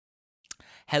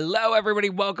Hello, everybody.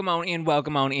 Welcome on in.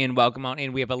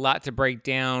 We have a lot to break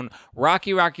down.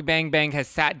 Rocky Bang Bang has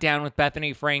sat down with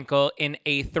Bethenny Frankel in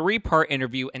a 3-part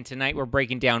interview, and tonight we're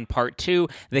breaking down part 2.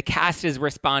 The cast is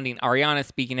responding. Ariana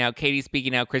speaking out, Katie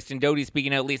speaking out, Kristen, Doute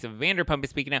speaking out, Lisa Vanderpump is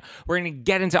speaking out. We're going to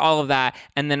get into all of that,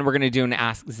 and then we're going to do an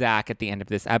Ask Zach at the end of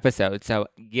this episode. So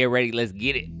get ready. Let's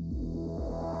get it.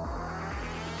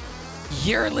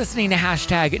 You're listening to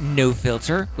hashtag No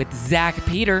Filter with Zach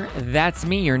Peter. That's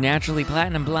me, your naturally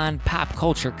platinum blonde pop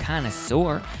culture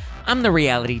connoisseur. I'm the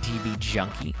reality TV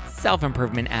junkie,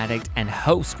 self-improvement addict, and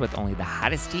host with only the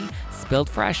hottest tea spilled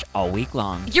fresh all week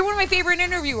long. You're one of my favorite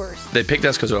interviewers. They picked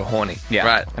us because we're horny. Yeah,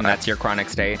 right. And that's your chronic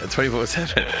state.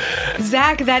 24/7.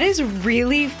 Zach, that is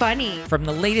really funny. From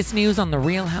the latest news on the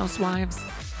Real Housewives,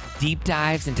 deep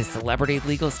dives into celebrity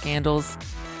legal scandals,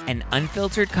 and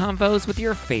unfiltered combos with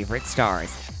your favorite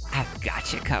stars, I've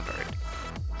got you covered.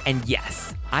 And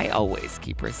yes, I always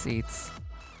keep receipts.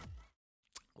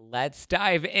 Let's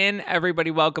dive in,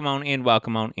 everybody. Welcome on in.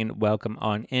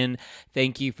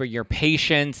 Thank you for your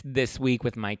patience this week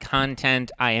with my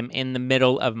content. I am in the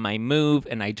middle of my move,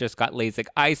 and I just got LASIK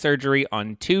eye surgery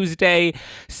on Tuesday.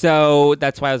 So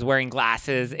that's why I was wearing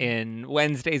glasses in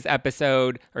Wednesday's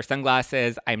episode, or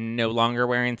sunglasses. I'm no longer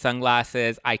wearing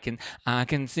sunglasses. I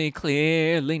can see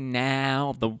clearly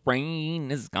now. The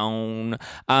rain is gone.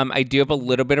 I do have a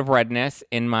little bit of redness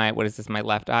in my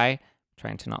left eye.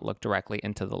 Trying to not look directly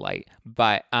into the light.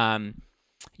 But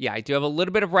yeah, I do have a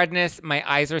little bit of redness. My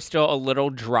eyes are still a little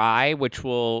dry, which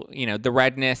will, the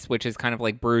redness, which is kind of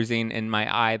like bruising in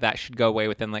my eye, that should go away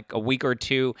within like a week or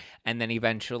two. And then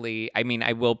eventually,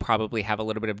 I will probably have a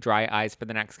little bit of dry eyes for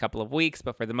the next couple of weeks.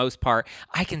 But for the most part,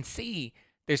 I can see.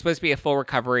 There's supposed to be a full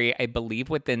recovery, I believe,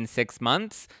 within 6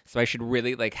 months. So I should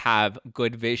really have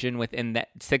good vision within that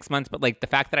 6 months. But the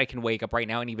fact that I can wake up right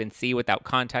now and even see without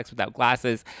contacts, without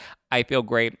glasses, I feel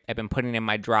great. I've been putting in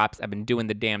my drops. I've been doing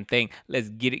the damn thing. Let's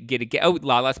get it. Oh,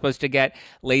 Lala's supposed to get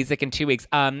LASIK in 2 weeks.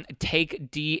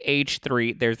 Take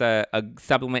DH3. There's a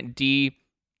supplement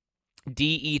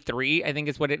DE3, I think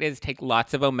is what it is. Take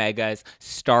lots of omegas.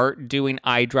 Start doing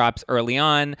eye drops early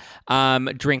on.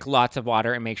 Drink lots of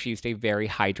water and make sure you stay very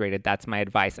hydrated. That's my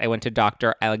advice. I went to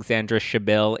Dr. Alexandra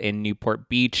Shabil in Newport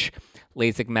Beach,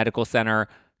 LASIK Medical Center.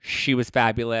 She was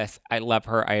fabulous. I love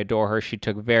her. I adore her. She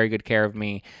took very good care of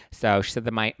me. So she said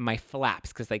that my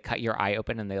flaps, because they cut your eye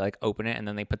open and they open it and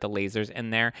then they put the lasers in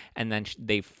there and then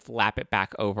they flap it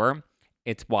back over.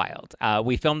 It's wild.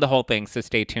 We filmed the whole thing, so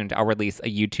stay tuned. I'll release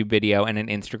a YouTube video and an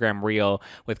Instagram reel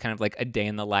with kind of a day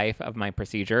in the life of my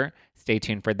procedure. Stay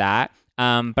tuned for that.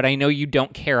 But I know you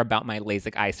don't care about my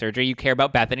LASIK eye surgery. You care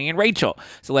about Bethenny and Rachel.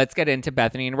 So let's get into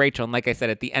Bethenny and Rachel. And like I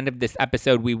said, at the end of this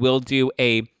episode, we will do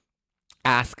a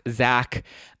Ask Zach.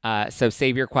 So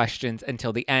save your questions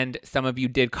until the end. Some of you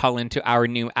did call into our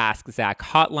new Ask Zach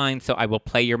hotline, so I will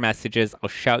play your messages. I'll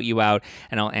shout you out,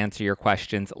 and I'll answer your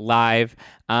questions live.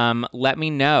 Let me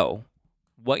know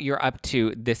what you're up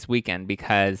to this weekend,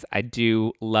 because I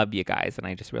do love you guys, and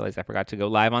I just realized I forgot to go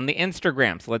live on the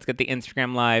Instagram. So let's get the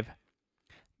Instagram live.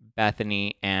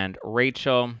 Bethenny and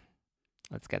Rachel.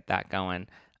 Let's get that going.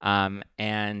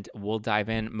 And we'll dive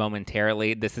in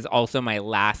momentarily. This is also my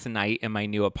last night in my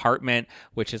new apartment,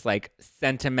 which is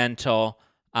sentimental,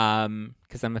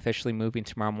 because I'm officially moving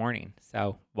tomorrow morning.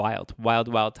 So wild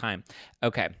time.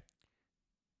 Okay.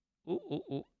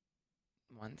 Ooh.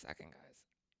 1 second, guys.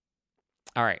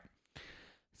 All right.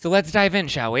 So let's dive in,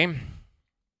 shall we?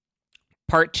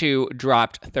 Part 2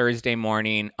 dropped Thursday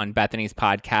morning on Bethenny's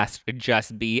podcast,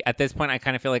 Just Be. At this point, I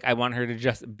kind of feel like I want her to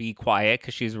just be quiet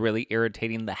because she's really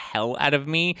irritating the hell out of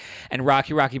me. And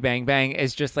Rocky Bang Bang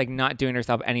is just not doing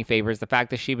herself any favors. The fact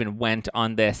that she even went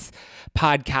on this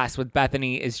podcast with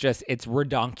Bethenny is just, it's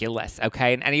redonkulous,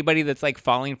 okay? And anybody that's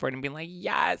falling for it and being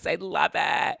yes, I love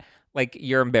it.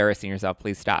 You're embarrassing yourself.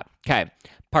 Please stop. Okay,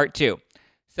 part 2.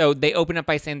 So they open up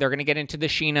by saying they're going to get into the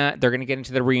Sheena, they're going to get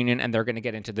into the reunion, and they're going to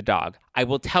get into the dog. I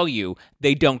will tell you,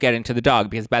 they don't get into the dog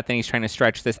because Bethenny's trying to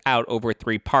stretch this out over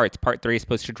 3 parts. Part 3 is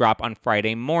supposed to drop on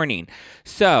Friday morning.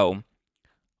 So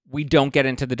we don't get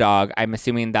into the dog. I'm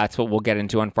assuming that's what we'll get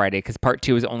into on Friday, because part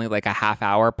 2 is only a half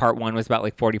hour. Part 1 was about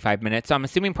 45 minutes. So I'm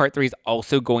assuming part 3 is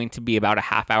also going to be about a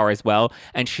half hour as well.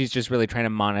 And she's just really trying to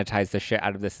monetize the shit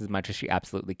out of this as much as she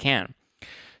absolutely can.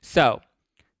 So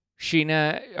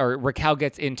Sheena or Raquel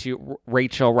gets into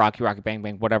Rachel, Rocky Bang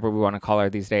Bang, whatever we want to call her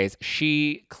these days.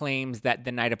 She claims that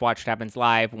the night of Watch What Happens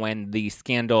Live, when the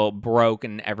scandal broke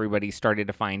and everybody started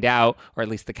to find out, or at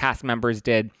least the cast members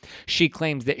did, she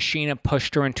claims that Sheena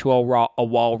pushed her into a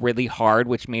wall really hard,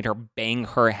 which made her bang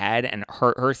her head and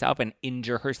hurt herself and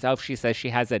injure herself. She says she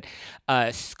has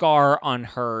a scar on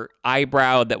her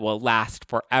eyebrow that will last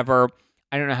forever.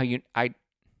 I don't know how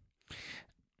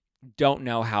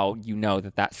you know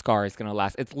that scar is going to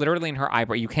last. It's literally in her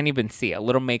eyebrow. You can't even see it. A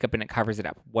little makeup and it covers it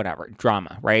up. Whatever.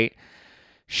 Drama, right?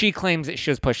 She claims that she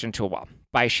was pushed into a wall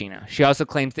by Sheena. She also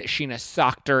claims that Sheena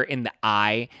socked her in the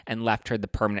eye and left her the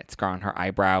permanent scar on her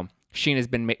eyebrow. Sheena's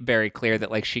been very clear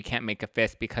that, like, she can't make a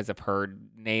fist because of her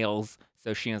nails.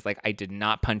 So Sheena's like, I did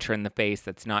not punch her in the face.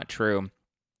 That's not true.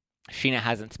 Sheena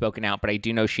hasn't spoken out, but I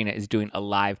do know Sheena is doing a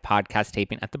live podcast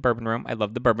taping at the Bourbon Room. I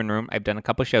love the Bourbon Room. I've done a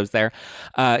couple shows there.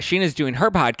 Sheena's doing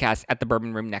her podcast at the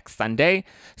Bourbon Room next Sunday.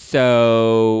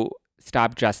 So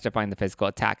stop justifying the physical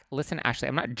attack. Listen, Ashley,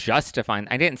 I'm not justifying.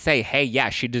 I didn't say, hey, yeah,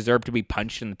 she deserved to be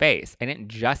punched in the face. I didn't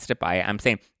justify it. I'm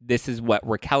saying this is what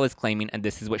Raquel is claiming and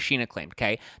this is what Sheena claimed,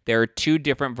 okay? There are two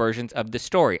different versions of the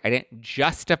story. I didn't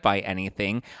justify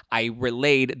anything. I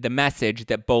relayed the message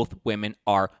that both women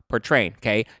are portraying,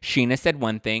 okay? Sheena said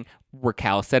one thing.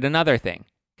 Raquel said another thing,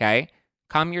 okay?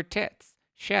 Calm your tits.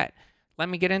 Shit. Let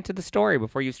me get into the story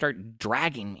before you start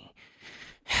dragging me.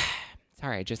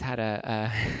 Sorry, I just had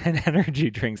an energy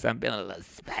drink, so I'm feeling a little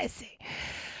spicy.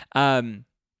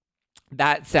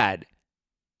 That said,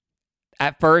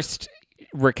 at first,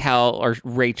 Raquel or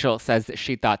Rachel says that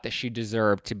she thought that she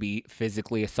deserved to be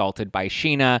physically assaulted by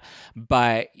Sheena,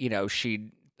 but,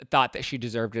 she thought that she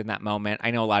deserved it in that moment. I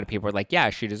know a lot of people are like,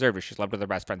 yeah, she deserved it. She slept with her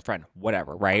best friend's friend,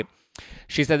 whatever, right?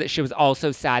 She said that she was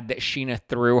also sad that Sheena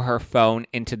threw her phone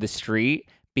into the street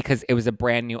because it was a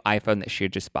brand new iPhone that she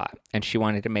had just bought. And she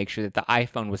wanted to make sure that the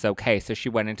iPhone was okay. So she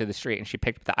went into the street and she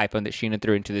picked up the iPhone that Sheena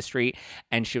threw into the street.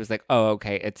 And she was like, oh,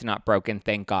 okay, it's not broken.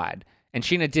 Thank God. And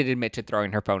Sheena did admit to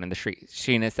throwing her phone in the street.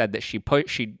 Sheena said that she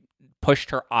pushed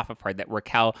her off of her, that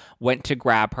Raquel went to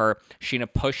grab her. Sheena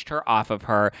pushed her off of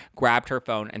her, grabbed her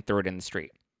phone, and threw it in the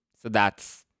street. So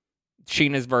that's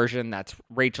Sheena's version. That's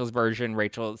Rachel's version.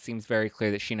 Rachel seems very clear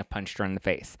that Sheena punched her in the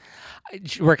face.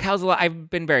 Raquel's I've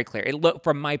been very clear.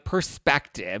 From my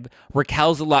perspective,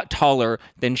 Raquel's a lot taller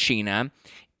than Sheena.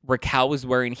 Raquel was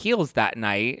wearing heels that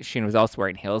night. Sheena was also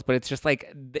wearing heels, but it's just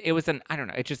like,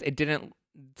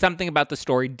 something about the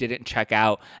story didn't check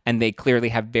out, and they clearly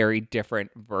have very different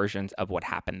versions of what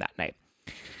happened that night.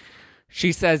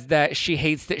 She says that she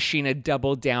hates that Sheena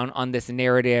doubled down on this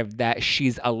narrative that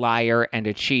she's a liar and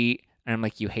a cheat. And I'm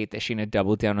like, you hate that Sheena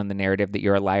doubled down on the narrative that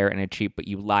you're a liar and a cheat, but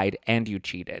you lied and you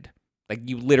cheated. Like,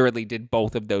 you literally did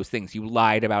both of those things. You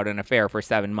lied about an affair for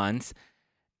 7 months,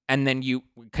 and then you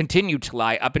continued to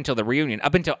lie up until the reunion.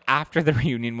 Up until after the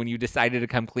reunion, when you decided to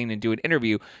come clean and do an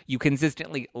interview, you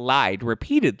consistently lied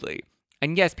repeatedly.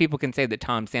 And yes, people can say that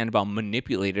Tom Sandoval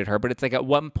manipulated her, but it's like, at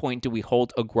what point do we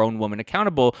hold a grown woman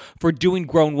accountable for doing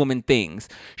grown woman things?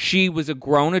 She was a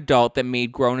grown adult that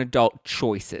made grown adult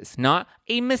choices, not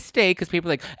a mistake, because people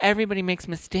are like, everybody makes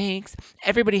mistakes.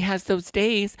 Everybody has those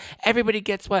days. Everybody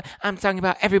gets what I'm talking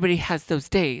about. Everybody has those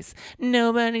days.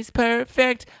 Nobody's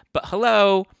perfect. But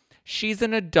hello, she's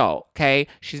an adult, okay?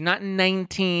 She's not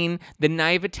 19. The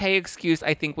naivete excuse,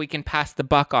 I think we can pass the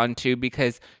buck on to,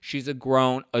 because she's a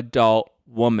grown adult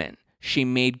woman. She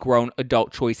made grown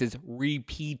adult choices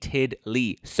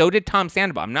repeatedly. So did Tom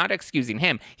Sandoval. I'm not excusing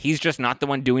him. He's just not the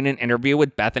one doing an interview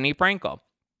with Bethenny Frankel.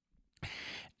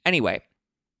 Anyway,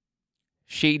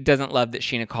 she doesn't love that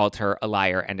Sheena called her a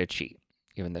liar and a cheat,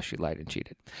 even though she lied and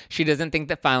cheated. She doesn't think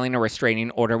that filing a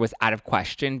restraining order was out of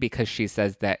question, because she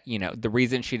says that, the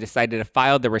reason she decided to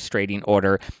file the restraining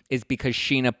order is because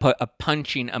Sheena put a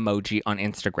punching emoji on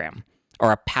Instagram,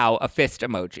 or a fist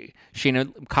emoji.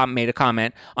 Sheena made a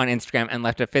comment on Instagram and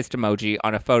left a fist emoji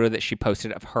on a photo that she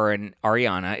posted of her and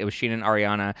Ariana. It was Sheena and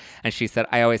Ariana, and she said,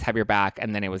 I always have your back,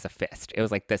 and then it was a fist. It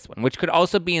was like this one, which could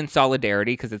also be in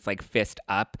solidarity, because it's like fist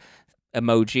up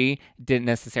emoji. Didn't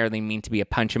necessarily mean to be a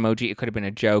punch emoji. It could have been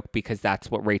a joke, because that's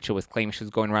what Rachel was claiming. She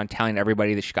was going around telling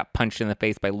everybody that she got punched in the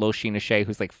face by Lil Sheena Shea,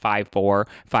 who's like 5'4",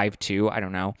 5'2", I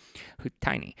don't know, who's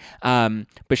tiny.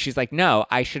 But she's like, no,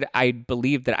 I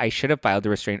believe that I should have filed the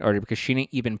restraining order, because Sheena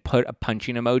even put a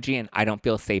punching emoji, and I don't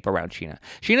feel safe around Sheena.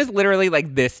 Sheena's literally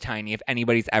like this tiny, if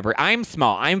anybody's ever. I'm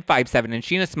small. I'm 5'7", and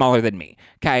Sheena's smaller than me,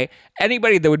 okay?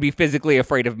 Anybody that would be physically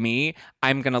afraid of me,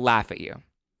 I'm going to laugh at you.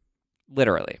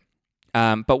 Literally.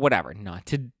 But whatever, not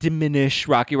to diminish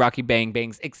Rocky Bang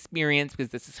Bang's experience, because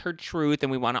this is her truth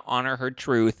and we want to honor her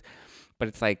truth. But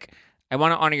it's like, I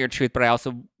want to honor your truth, but I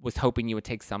also was hoping you would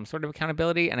take some sort of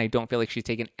accountability, and I don't feel like she's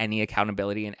taken any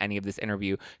accountability in any of this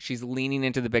interview. She's leaning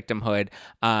into the victimhood.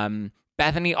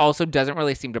 Bethenny also doesn't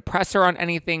really seem to press her on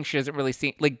anything. She doesn't really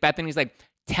seem like Bethenny's like,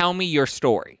 tell me your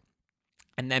story.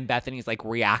 And then Bethenny's like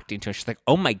reacting to it. She's like,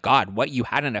 oh my God, what? You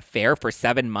had an affair for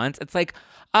 7 months? It's like,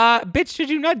 bitch, did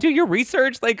you not do your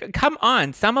research? Like, come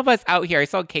on. Some of us out here, I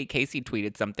saw Kate Casey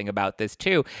tweeted something about this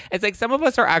too. It's like some of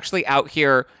us are actually out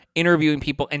here interviewing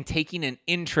people and taking an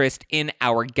interest in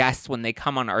our guests when they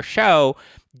come on our show,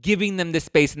 giving them the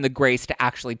space and the grace to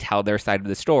actually tell their side of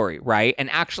the story, right? And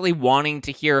actually wanting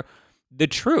to hear the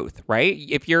truth, right?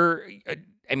 If you're,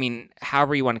 I mean,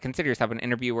 however you want to consider yourself, an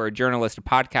interviewer, a journalist, a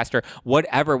podcaster,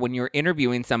 whatever, when you're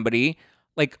interviewing somebody,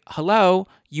 like, hello,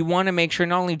 you want to make sure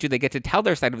not only do they get to tell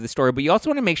their side of the story, but you also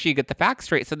want to make sure you get the facts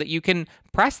straight so that you can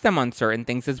press them on certain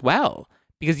things as well,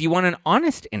 because you want an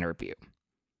honest interview.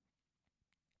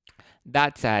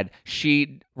 That said,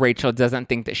 Rachel doesn't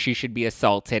think that she should be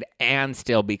assaulted and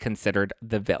still be considered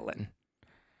the villain.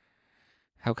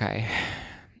 Okay.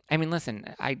 I mean,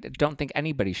 listen, I don't think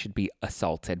anybody should be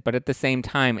assaulted, but at the same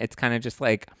time, it's kind of just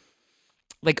like,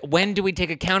 when do we take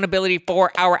accountability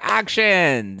for our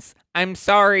actions? I'm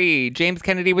sorry. James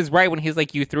Kennedy was right when he's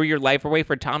like, you threw your life away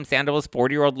for Tom Sandoval's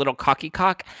 40-year-old little cocky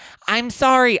cock. I'm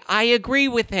sorry. I agree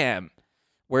with him.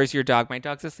 Where's your dog? My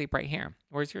dog's asleep right here.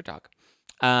 Where's your dog?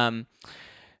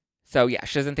 So yeah,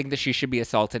 she doesn't think that she should be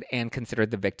assaulted and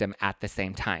considered the victim at the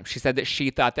same time. She said that she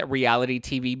thought that reality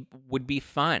TV would be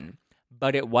fun,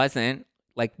 but it wasn't.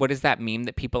 Like, what does that meme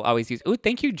that people always use? Oh,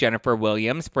 thank you, Jennifer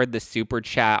Williams, for the super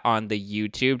chat on the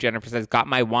YouTube. Jennifer says, got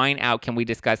my wine out. Can we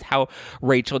discuss how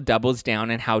Rachel doubles down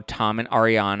and how Tom and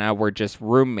Ariana were just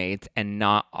roommates and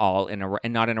not in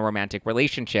a romantic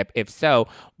relationship? If so,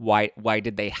 why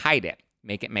did they hide it?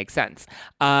 Make it make sense.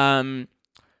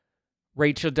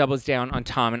 Rachel doubles down on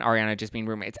Tom and Ariana just being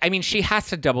roommates. I mean, she has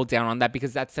to double down on that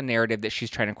because that's the narrative that she's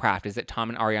trying to craft, is that Tom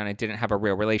and Ariana didn't have a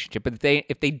real relationship. But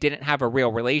if they didn't have a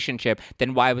real relationship,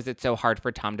 then why was it so hard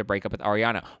for Tom to break up with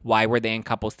Ariana? Why were they in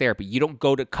couples therapy? You don't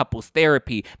go to couples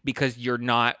therapy because you're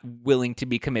not willing to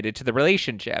be committed to the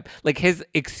relationship. Like his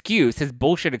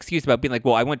bullshit excuse about being like,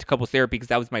 well, I went to couples therapy because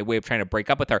that was my way of trying to break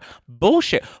up with her.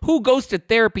 Bullshit. Who goes to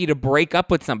therapy to break up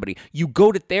with somebody? You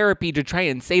go to therapy to try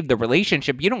and save the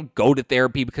relationship. You don't go to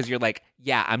therapy because you're like,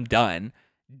 yeah, I'm done.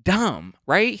 Dumb,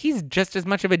 right? He's just as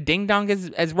much of a ding dong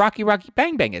as Rocky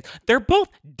Bang Bang is. They're both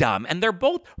dumb and they're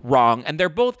both wrong and they're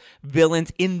both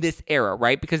villains in this era,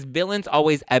 right? Because villains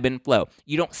always ebb and flow.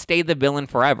 You don't stay the villain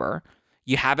forever.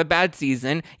 You have a bad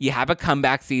season, you have a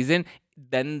comeback season,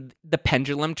 then the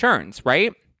pendulum turns,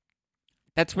 right?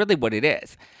 That's really what it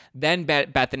is. Then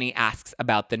Bethenny asks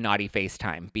about the naughty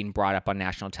FaceTime being brought up on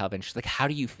national television. She's like, how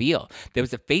do you feel? There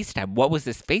was a FaceTime. What was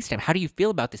this FaceTime? How do you feel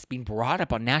about this being brought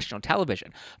up on national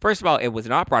television? First of all, it was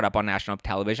not brought up on national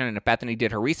television, and if Bethenny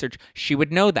did her research, she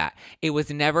would know that. It was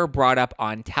never brought up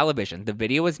on television. The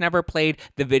video was never played.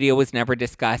 The video was never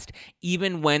discussed.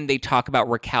 Even when they talk about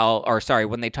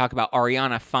when they talk about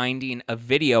Ariana finding a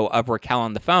video of Raquel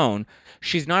on the phone,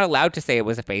 she's not allowed to say it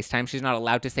was a FaceTime. She's not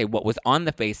allowed to say what was on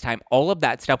the FaceTime. All of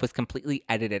that stuff was completely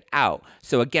edited out.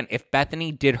 So again, if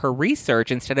Bethenny did her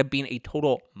research instead of being a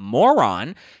total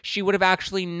moron, she would have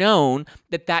actually known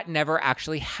that never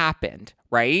actually happened,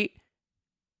 right?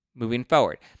 Moving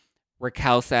forward.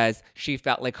 Raquel says she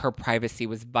felt like her privacy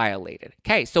was violated.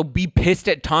 Okay, so be pissed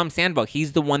at Tom Sandoval.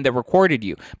 He's the one that recorded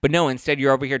you. But no, instead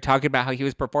you're over here talking about how he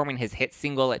was performing his hit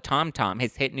single at Tom Tom,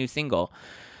 his hit new single.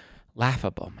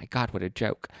 Laughable. My God, what a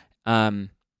joke.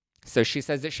 So she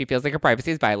says that she feels like her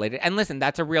privacy is violated. And listen,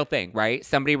 that's a real thing, right?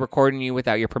 Somebody recording you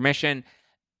without your permission,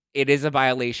 it is a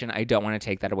violation. I don't want to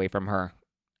take that away from her.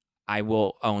 I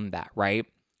will own that, right?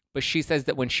 But she says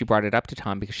that when she brought it up to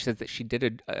Tom, because she says that she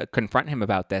did confront him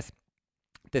about this,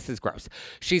 this is gross.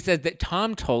 She says that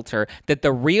Tom told her that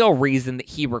the real reason that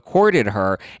he recorded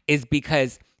her is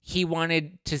because he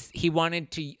did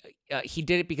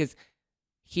it because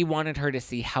he wanted her to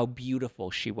see how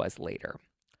beautiful she was later.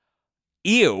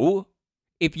 Ew.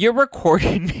 If you're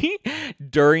recording me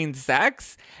during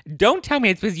sex, don't tell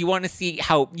me it's because you want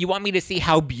me to see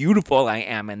how beautiful I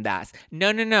am in that.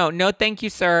 No, thank you,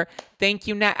 sir. Thank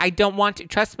you, Nat. I don't want to.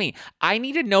 Trust me. I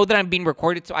need to know that I'm being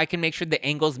recorded so I can make sure the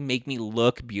angles make me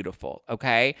look beautiful,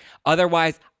 okay?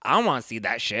 Otherwise, I don't want to see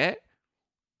that shit.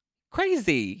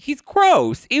 Crazy. He's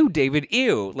gross. Ew, David,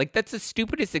 ew. Like, that's the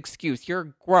stupidest excuse.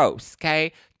 You're gross,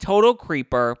 okay? Total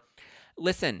creeper.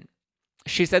 Listen.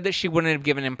 She said that she wouldn't have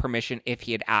given him permission if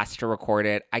he had asked to record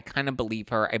it. I kind of believe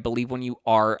her. I believe when you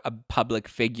are a public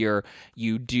figure,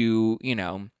 you do,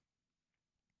 you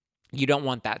don't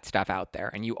want that stuff out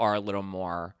there. And you are a little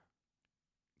more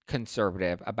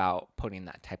conservative about putting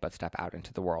that type of stuff out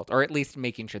into the world, or at least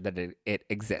making sure that it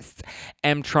exists.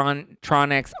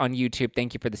 Tronics on YouTube,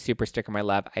 thank you for the super sticker, my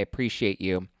love. I appreciate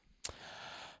you.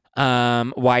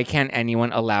 Why can't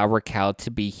anyone allow Raquel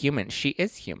to be human? She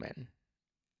is human.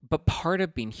 But part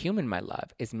of being human, my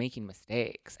love, is making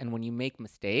mistakes. And when you make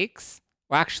mistakes,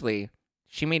 well, actually,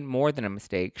 she made more than a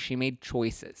mistake. She made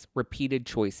choices, repeated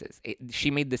choices.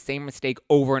 She made the same mistake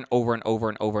over and over and over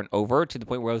and over and over to the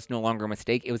point where it was no longer a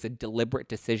mistake. It was a deliberate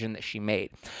decision that she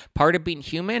made. Part of being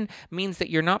human means that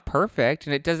you're not perfect,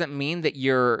 and it doesn't mean that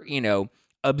you're,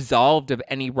 absolved of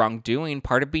any wrongdoing.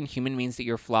 Part of being human means that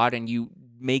you're flawed and you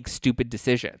make stupid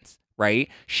decisions, right?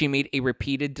 She made a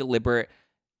repeated, deliberate,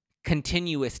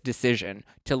 continuous decision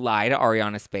to lie to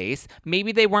Ariana's face.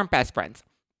 Maybe they weren't best friends.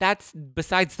 That's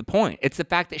besides the point. It's the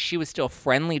fact that she was still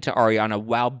friendly to Ariana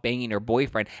while banging her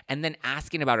boyfriend and then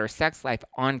asking about her sex life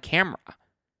on camera,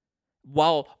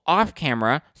 while off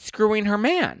camera screwing her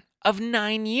man of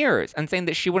 9 years and saying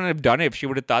that she wouldn't have done it if she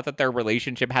would have thought that their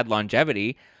relationship had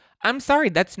longevity. I'm sorry,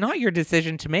 that's not your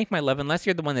decision to make, my love, unless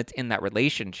you're the one that's in that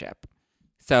relationship.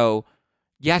 So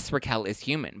yes, Raquel is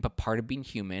human, but part of being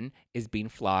human is being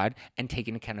flawed and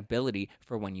taking accountability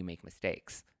for when you make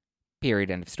mistakes.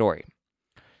 Period. End of story.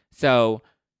 So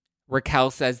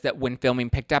Raquel says that when filming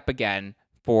picked up again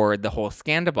for the whole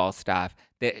Scandal stuff,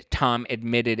 that Tom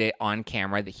admitted it on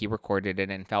camera, that he recorded it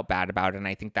and felt bad about it. And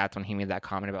I think that's when he made that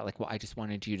comment about, like, well, I just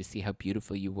wanted you to see how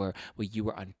beautiful you were. Well, you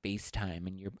were on FaceTime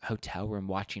in your hotel room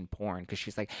watching porn. Because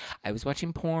she's like, I was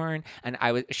watching porn and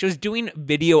she was doing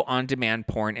video on demand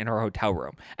porn in her hotel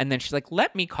room. And then she's like,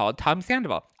 let me call Tom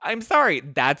Sandoval. I'm sorry,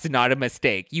 that's not a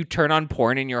mistake. You turn on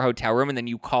porn in your hotel room and then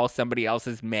you call somebody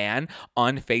else's man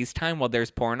on FaceTime while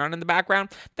there's porn on in the background.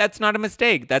 That's not a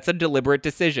mistake. That's a deliberate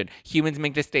decision. Humans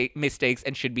make mistakes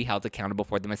and should be held accountable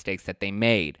for the mistakes that they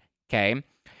made. Okay?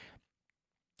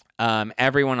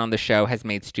 Everyone on the show has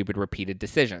made stupid, repeated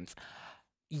decisions.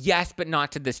 Yes, but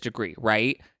not to this degree,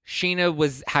 right? Sheena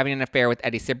was having an affair with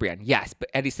Eddie Cibrian. Yes,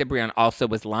 but Eddie Cibrian also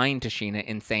was lying to Sheena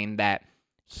in saying that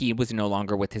he was no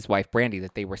longer with his wife, Brandy,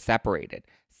 that they were separated.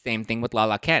 Same thing with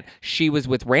Lala Kent. She was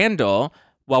with Randall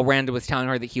while Randall was telling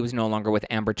her that he was no longer with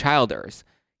Amber Childers.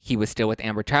 He was still with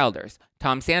Amber Childers.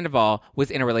 Tom Sandoval was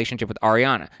in a relationship with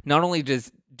Ariana. Not only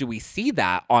do we see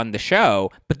that on the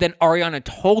show, but then Ariana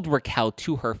told Raquel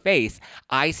to her face,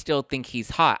 I still think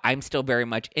he's hot. I'm still very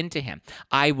much into him.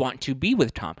 I want to be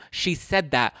with Tom. She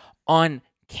said that on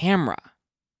camera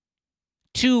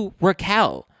to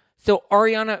Raquel. So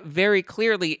Ariana very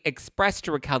clearly expressed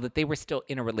to Raquel that they were still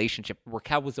in a relationship.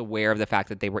 Raquel was aware of the fact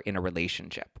that they were in a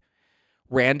relationship.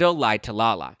 Randall lied to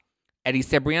Lala. Eddie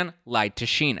Cibrian lied to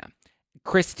Sheena.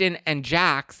 Kristen and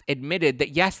Jax admitted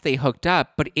that, yes, they hooked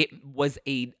up, but it was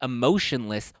a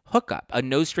emotionless hookup, a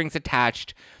no strings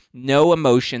attached, no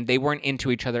emotion. They weren't into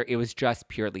each other. It was just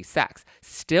purely sex.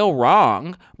 Still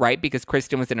wrong, right? Because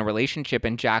Kristen was in a relationship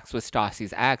and Jax was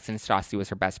Stassi's ex and Stassi was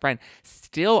her best friend.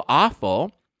 Still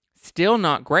awful, still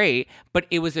not great, but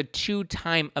it was a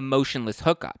 2-time emotionless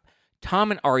hookup. Tom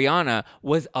and Ariana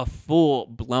was a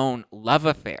full-blown love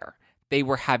affair. They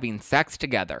were having sex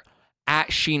together at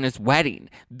Sheena's wedding.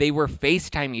 They were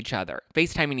FaceTiming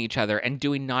each other and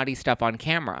doing naughty stuff on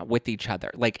camera with each other.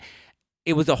 Like,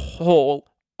 it was a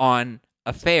whole-on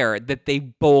affair that they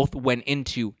both went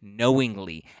into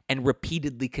knowingly and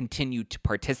repeatedly continued to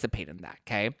participate in that,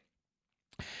 okay?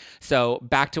 So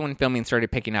back to when filming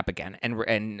started picking up again,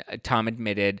 and Tom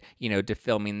admitted, to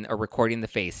filming or recording the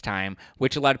FaceTime,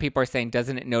 which a lot of people are saying,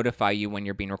 doesn't it notify you when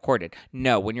you're being recorded?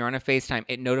 No, when you're on a FaceTime,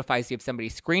 it notifies you if somebody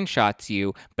screenshots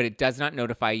you, but it does not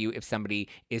notify you if somebody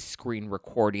is screen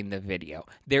recording the video.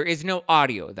 There is no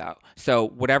audio though. So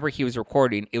whatever he was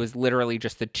recording, it was literally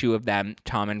just the two of them,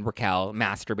 Tom and Raquel,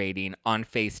 masturbating on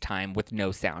FaceTime with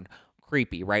no sound.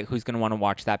 Creepy, right? Who's going to want to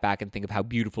watch that back and think of how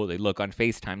beautiful they look on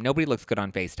FaceTime? Nobody looks good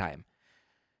on FaceTime.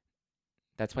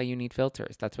 That's why you need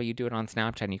filters. That's why you do it on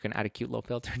Snapchat and you can add a cute little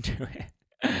filter to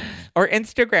it. Or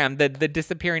Instagram, the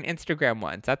disappearing Instagram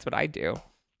ones. That's what I do.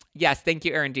 Yes, thank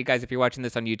you, Aaron D. Guys, if you're watching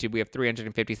this on YouTube, we have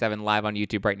 357 live on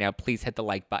YouTube right now. Please hit the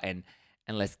like button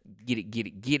and let's get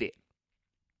it.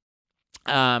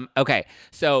 Okay,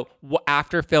 so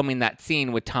after filming that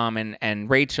scene with Tom and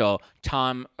Rachel,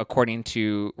 Tom, according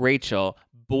to Rachel,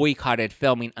 boycotted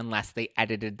filming unless they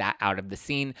edited that out of the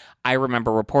scene. I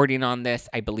remember reporting on this.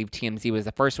 I believe TMZ was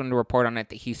the first one to report on it,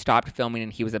 that he stopped filming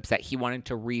and he was upset. He wanted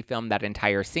to refilm that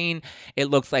entire scene. It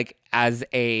looks like as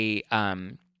a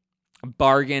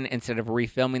bargain, instead of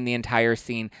refilming the entire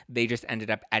scene, they just ended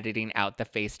up editing out the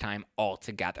FaceTime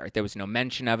altogether. There was no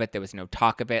mention of it. There was no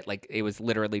talk of it. Like, it was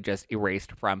literally just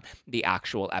erased from the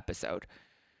actual episode.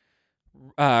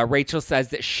 Rachel says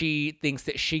that she thinks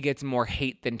that she gets more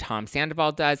hate than Tom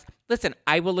Sandoval does. Listen,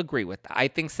 I will agree with that. I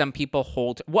think some people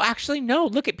well, actually, no.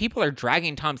 Look at people are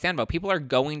dragging Tom Sandoval. People are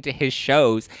going to his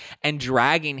shows and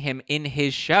dragging him in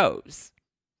his shows.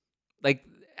 Like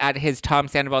at his Tom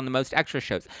Sandoval and the Most Extra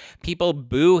shows. People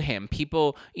boo him.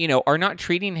 People, are not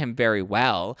treating him very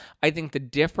well. I think the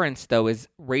difference, though, is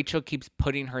Rachel keeps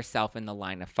putting herself in the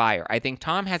line of fire. I think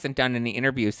Tom hasn't done any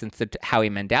interviews since the Howie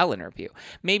Mandel interview.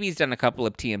 Maybe he's done a couple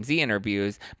of TMZ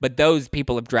interviews, but those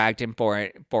people have dragged him for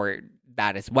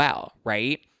that as well,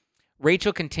 right?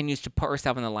 Rachel continues to put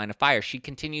herself in the line of fire. She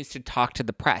continues to talk to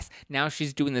the press. Now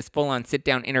she's doing this full-on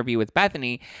sit-down interview with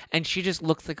Bethenny, and she just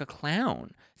looks like a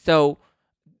clown. So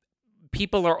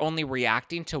people are only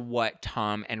reacting to what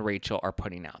Tom and Rachel are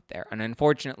putting out there. And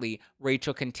unfortunately,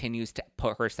 Rachel continues to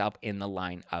put herself in the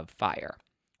line of fire.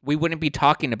 We wouldn't be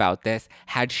talking about this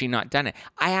had she not done it.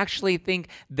 I actually think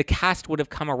the cast would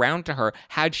have come around to her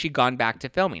had she gone back to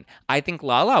filming. I think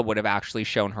Lala would have actually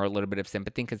shown her a little bit of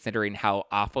sympathy considering how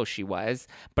awful she was.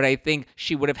 But I think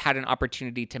she would have had an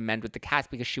opportunity to mend with the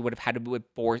cast because she would have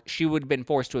been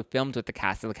forced to have filmed with the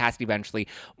cast. So the cast eventually,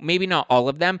 maybe not all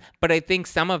of them, but I think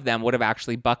some of them would have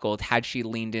actually buckled had she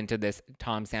leaned into this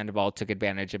Tom Sandoval took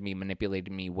advantage of me,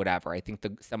 manipulated me, whatever. I think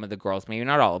some of the girls, maybe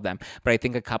not all of them, but I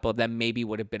think a couple of them maybe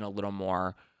would have been a little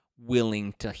more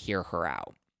willing to hear her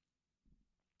out.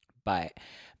 But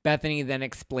Bethenny then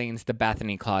explains the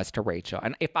Bethenny clause to Rachel.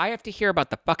 And if I have to hear about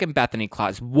the fucking Bethenny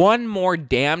clause one more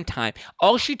damn time,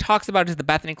 all she talks about is the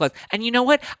Bethenny clause. And you know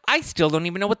what? I still don't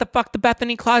even know what the fuck the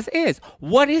Bethenny clause is.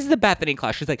 What is the Bethenny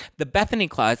clause? She's like, the Bethenny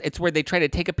clause, it's where they try to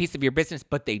take a piece of your business,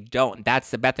 but they don't. That's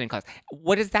the Bethenny clause.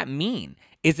 What does that mean?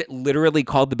 Is it literally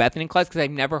called the Bethenny clause? Because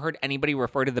I've never heard anybody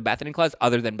refer to the Bethenny clause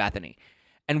other than Bethenny.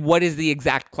 And what is the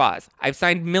exact clause? I've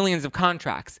signed millions of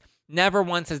contracts. Never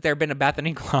once has there been a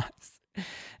Bethenny clause.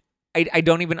 I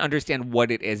don't even understand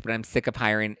what it is, but I'm sick of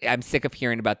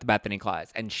hearing about the Bethenny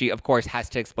clause. And she, of course, has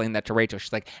to explain that to Rachel.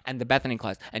 She's like, and the Bethenny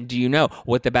clause. And do you know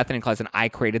what the Bethenny clause? And I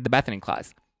created the Bethenny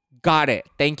clause. Got it.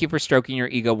 Thank you for stroking your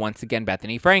ego once again,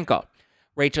 Bethenny Frankel.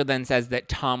 Rachel then says that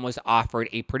Tom was offered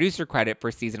a producer credit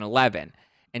for season 11,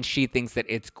 and she thinks that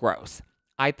it's gross.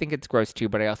 I think it's gross too,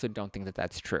 but I also don't think that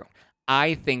that's true.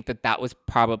 I think that was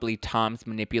probably Tom's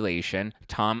manipulation.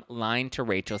 Tom lying to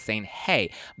Rachel saying,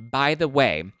 hey, by the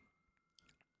way,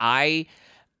 I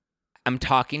am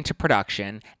talking to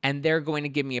production and they're going to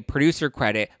give me a producer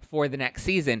credit for the next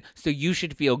season. So you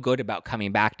should feel good about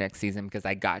coming back next season because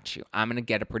I got you. I'm going to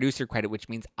get a producer credit, which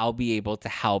means I'll be able to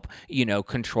help,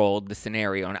 control the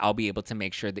scenario and I'll be able to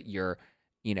make sure that you're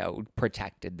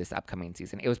protected this upcoming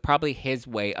season. It was probably his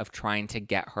way of trying to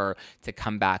get her to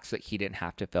come back so that he didn't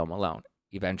have to film alone.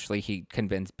 Eventually, he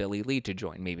convinced Billy Lee to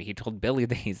join. Maybe he told Billy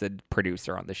that he's a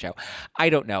producer on the show. I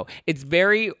don't know. It's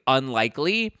very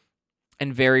unlikely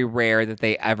and very rare that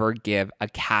they ever give a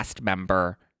cast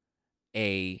member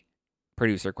a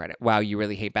producer credit. Wow, you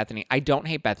really hate Bethenny. I don't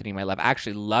hate Bethenny, my love. I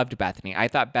actually loved Bethenny. I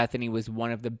thought Bethenny was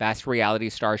one of the best reality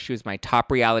stars. She was my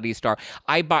top reality star.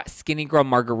 I bought Skinny Girl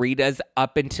margaritas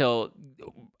up until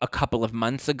a couple of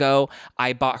months ago.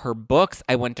 I bought her books.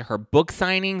 I went to her book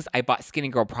signings. I bought Skinny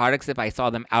Girl products if I saw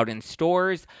them out in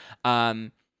stores. I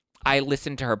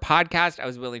listened to her podcast. I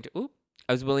was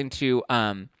willing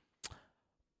to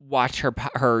watch her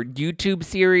YouTube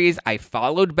series. I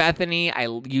followed Bethenny. I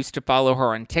used to follow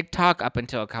her on TikTok up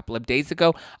until a couple of days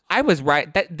ago. I was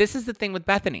right. This is the thing with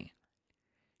Bethenny.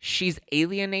 She's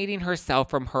alienating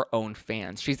herself from her own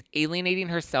fans. She's alienating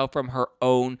herself from her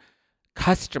own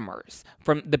customers,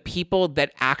 from the people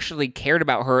that actually cared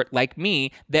about her, like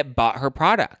me, that bought her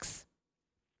products.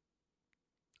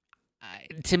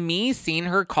 To me, seeing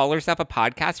her call herself a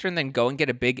podcaster and then go and get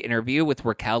a big interview with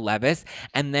Raquel Leviss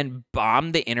and then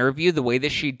bomb the interview the way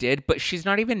that she did, but she's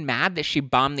not even mad that she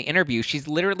bombed the interview. She's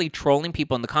literally trolling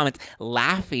people in the comments,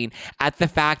 laughing at the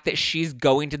fact that she's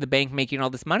going to the bank making all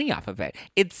this money off of it.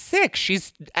 It's sick.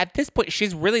 At this point,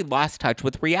 she's really lost touch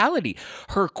with reality.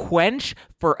 Her quench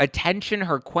for attention,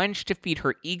 her quench to feed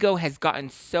her ego has gotten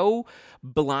so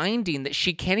blinding that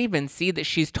she can't even see that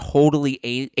she's totally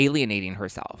alienating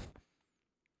herself.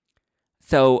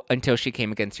 So until she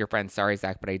came against your friend, sorry,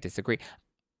 Zach, but I disagree.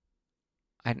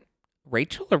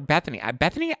 Rachel or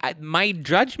Bethenny? My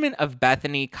judgment of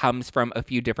Bethenny comes from a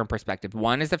few different perspectives.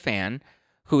 One is a fan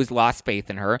who's lost faith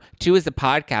in her. Two is a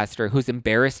podcaster who's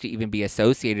embarrassed to even be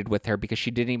associated with her because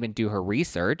she didn't even do her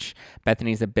research.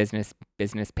 Bethenny's a business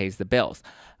pays the bills.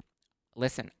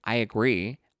 Listen, I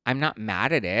agree. I'm not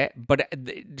mad at it, but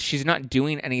she's not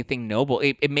doing anything noble.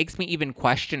 It makes me even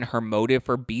question her motive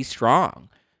for Be Strong.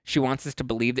 She wants us to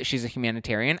believe that she's a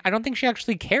humanitarian. I don't think she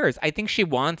actually cares. I think she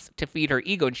wants to feed her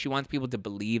ego, and she wants people to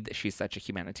believe that she's such a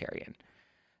humanitarian.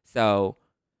 So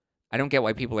I don't get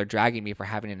why people are dragging me for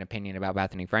having an opinion about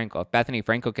Bethenny Frankel. If Bethenny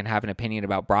Frankel can have an opinion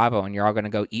about Bravo and you're all going to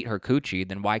go eat her coochie,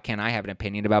 then why can't I have an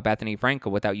opinion about Bethenny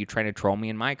Frankel without you trying to troll me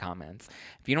in my comments?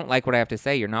 If you don't like what I have to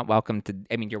say, you're not welcome to,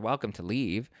 you're welcome to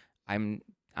leave. I'm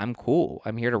cool.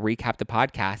 I'm here to recap the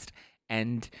podcast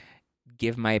and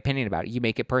give my opinion about it. You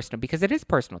make it personal because it is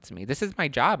personal to me. This is my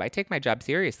job. I take my job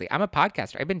seriously. I'm a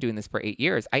podcaster. I've been doing this for 8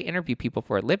 years. I interview people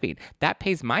for a living. That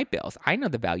pays my bills. I know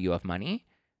the value of money.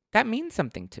 That means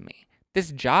something to me.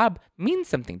 This job means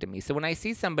something to me. So when I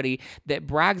see somebody that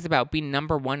brags about being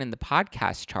number one in the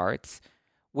podcast charts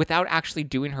without actually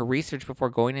doing her research before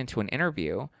going into an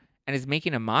interview and is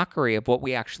making a mockery of what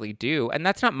we actually do, and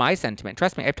that's not my sentiment.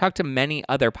 Trust me, I've talked to many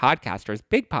other podcasters,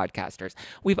 big podcasters.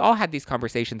 We've all had these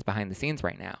conversations behind the scenes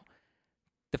right now.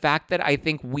 The fact that I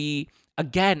think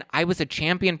again, I was a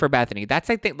champion for Bethenny.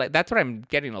 That's what I'm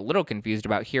getting a little confused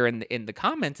about here in the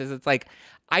comments is it's like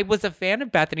I was a fan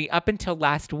of Bethenny up until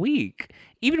last week.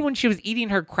 Even when she was eating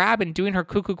her crab and doing her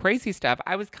cuckoo crazy stuff,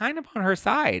 I was kind of on her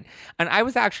side. And I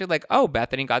was actually like, oh,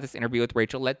 Bethenny got this interview with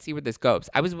Rachel. Let's see where this goes.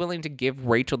 I was willing to give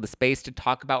Rachel the space to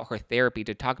talk about her therapy,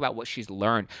 to talk about what she's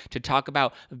learned, to talk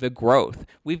about the growth.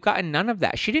 We've gotten none of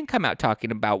that. She didn't come out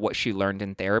talking about what she learned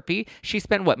in therapy. She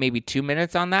spent, maybe 2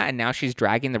 minutes on that, and now she's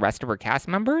dragging the rest of her cast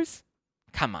members?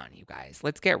 Come on, you guys.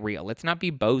 Let's get real. Let's not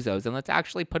be bozos, and let's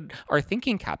actually put our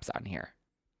thinking caps on here.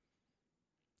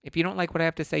 If you don't like what I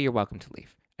have to say, you're welcome to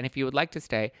leave. And if you would like to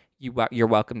stay, you're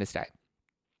welcome to stay.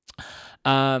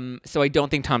 So I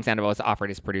don't think Tom Sandoval has offered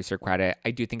his producer credit.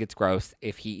 I do think it's gross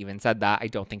if he even said that. I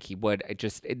don't think he would.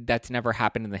 That's never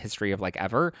happened in the history of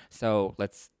ever. So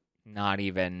let's not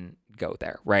even go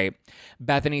there, right?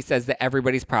 Bethenny says that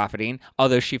everybody's profiting,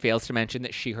 although she fails to mention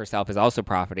that she herself is also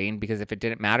profiting, because if it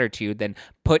didn't matter to you, then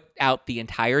put out the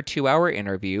entire 2-hour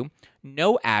interview,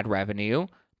 no ad revenue,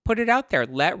 put it out there.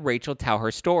 Let Rachel tell her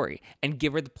story and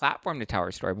give her the platform to tell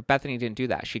her story. But Bethenny didn't do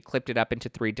that. She clipped it up into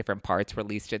 3 different parts,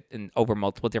 released it over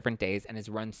multiple different days, and has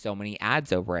run so many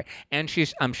ads over it. And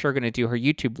she's, I'm sure, going to do her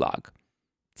YouTube vlog.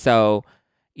 So,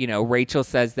 Rachel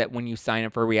says that when you sign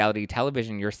up for reality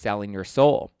television, you're selling your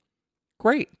soul.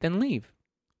 Great, then leave.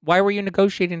 Why were you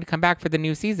negotiating to come back for the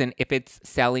new season if it's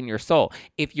selling your soul?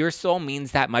 If your soul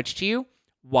means that much to you,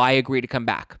 why agree to come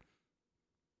back?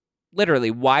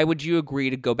 Literally, why would you agree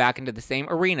to go back into the same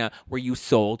arena where you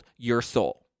sold your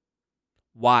soul?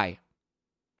 Why?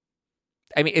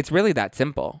 It's really that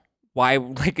simple. Why,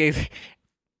 if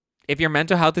your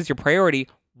mental health is your priority,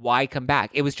 why come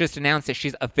back? It was just announced that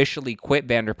she's officially quit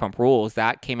Vanderpump Rules.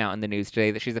 That came out in the news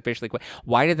today, that she's officially quit.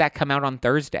 Why did that come out on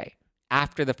Thursday?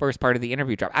 After the first part of the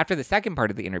interview dropped. After the second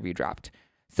part of the interview dropped.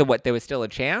 So what, there was still a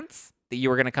chance that you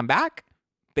were going to come back?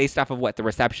 Based off of what? The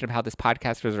reception of how this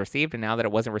podcast was received, and now that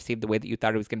it wasn't received the way that you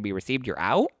thought it was going to be received, you're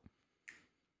out?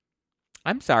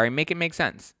 I'm sorry, make it make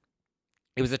sense.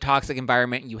 It was a toxic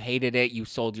environment, you hated it,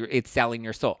 it's selling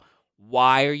your soul.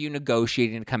 Why are you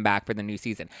negotiating to come back for the new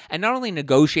season? And not only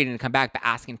negotiating to come back, but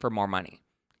asking for more money.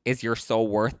 Is your soul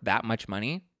worth that much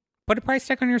money? Put a price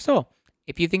tag on your soul.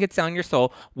 If you think it's selling your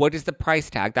soul, what is the price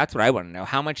tag? That's what I want to know.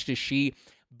 How much does she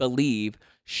believe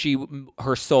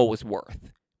her soul was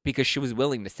worth? Because she was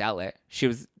willing to sell it.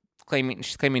 She's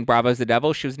claiming Bravo's the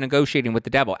devil. She was negotiating with the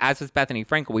devil, as was Bethenny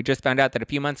Frankel. We just found out that a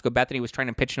few months ago, Bethenny was trying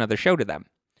to pitch another show to them.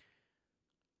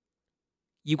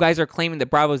 You guys are claiming that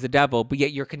Bravo's the devil, but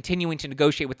yet you're continuing to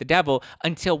negotiate with the devil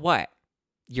until what?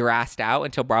 You're asked out,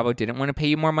 until Bravo didn't want to pay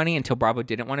you more money, until Bravo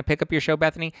didn't want to pick up your show,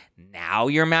 Bethenny. Now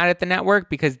you're mad at the network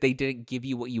because they didn't give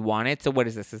you what you wanted. So what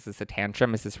is this? Is this a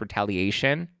tantrum? Is this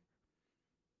retaliation?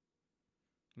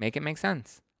 Make it make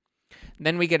sense.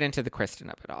 Then we get into the Kristen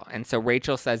of it all. And so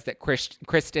Rachel says that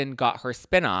Kristen got her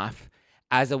spinoff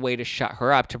as a way to shut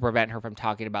her up, to prevent her from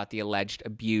talking about the alleged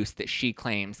abuse that she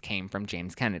claims came from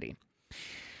James Kennedy,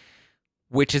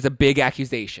 which is a big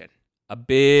accusation. A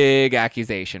big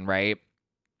accusation, right?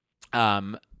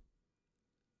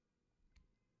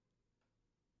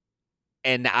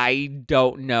 And I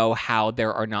don't know how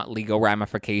there are not legal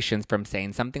ramifications from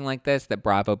saying something like this, that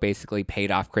Bravo basically paid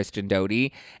off Kristen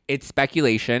Doute. It's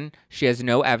speculation. She has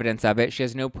no evidence of it. She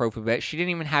has no proof of it. She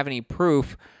didn't even have any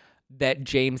proof that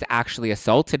James actually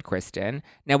assaulted Kristen.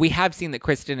 Now, we have seen that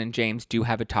Kristen and James do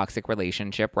have a toxic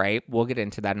relationship, right? We'll get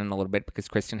into that in a little bit because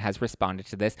Kristen has responded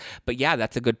to this. But yeah,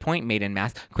 that's a good point made in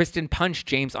mass. Kristen punched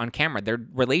James on camera. Their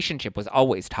relationship was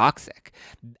always toxic.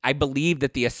 I believe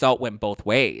that the assault went both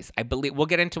ways. We'll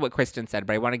get into what Kristen said,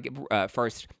 but I want to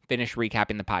first finish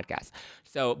recapping the podcast.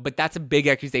 But that's a big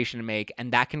accusation to make,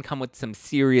 and that can come with some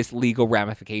serious legal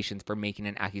ramifications for making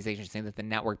an accusation saying that the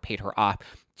network paid her off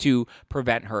to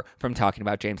prevent her from talking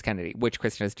about James Kennedy, which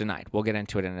Kristen has denied. We'll get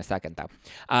into it in a second, though.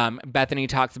 Bethenny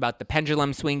talks about the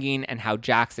pendulum swinging and how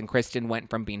Jax and Kristen went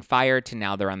from being fired to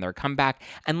now they're on their comeback.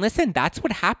 And listen, that's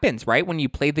what happens, right? When you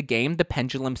play the game, the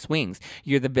pendulum swings.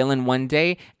 You're the villain one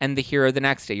day and the hero the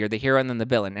next day. You're the hero and then the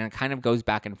villain. And it kind of goes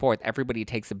back and forth. Everybody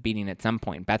takes a beating at some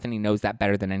point. Bethenny knows that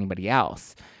better than anybody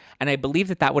else. And I believe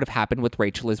that would have happened with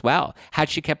Rachel as well. Had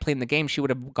she kept playing the game, she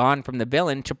would have gone from the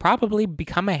villain to probably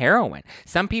become a heroine.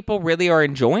 Some people really are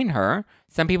enjoying her.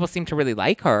 Some people seem to really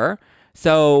like her.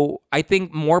 So I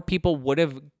think more people would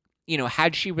have,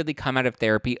 had she really come out of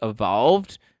therapy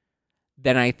evolved,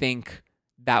 then I think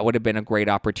that would have been a great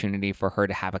opportunity for her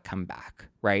to have a comeback,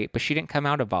 right? But she didn't come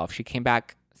out evolved. She came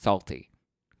back salty.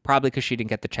 Probably because she didn't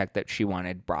get the check that she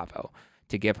wanted Bravo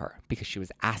to give her because she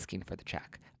was asking for the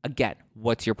check. Again,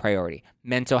 what's your priority?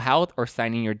 Mental health or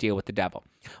signing your deal with the devil?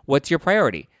 What's your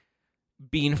priority?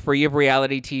 Being free of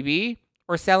reality TV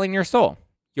or selling your soul?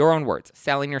 Your own words,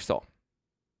 selling your soul.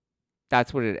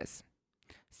 That's what it is.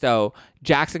 So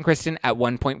Jax and Kristen at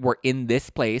one point were in this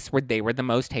place where they were the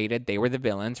most hated. They were the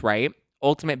villains, right?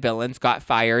 Ultimate villains, got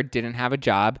fired, didn't have a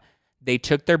job. They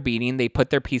took their beating. They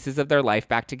put their pieces of their life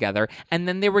back together. And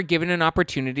then they were given an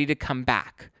opportunity to come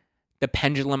back. The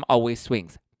pendulum always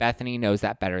swings. Bethenny knows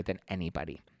that better than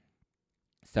anybody.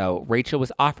 So Rachel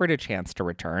was offered a chance to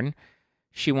return.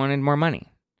 She wanted more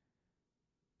money.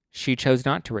 She chose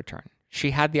not to return. She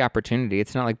had the opportunity.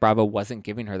 It's not like Bravo wasn't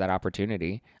giving her that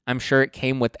opportunity. I'm sure it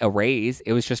came with a raise.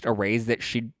 It was just a raise that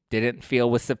she didn't feel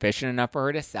was sufficient enough for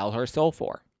her to sell her soul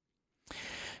for.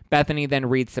 Bethenny then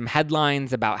reads some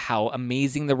headlines about how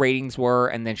amazing the ratings were.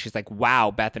 And then she's like,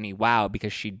 wow, Bethenny, wow,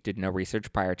 because she did no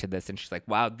research prior to this. And she's like,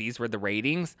 wow, these were the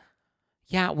ratings?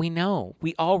 Yeah, we know.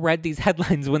 We all read these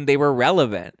headlines when they were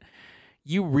relevant.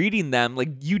 You reading them, like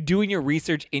you doing your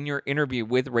research in your interview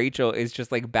with Rachel is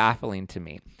just like baffling to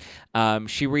me.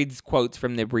 She reads quotes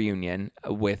from the reunion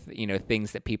with,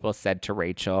 things that people said to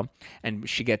Rachel. And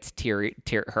she gets teary,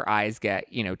 her eyes get,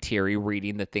 teary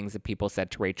reading the things that people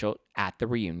said to Rachel at the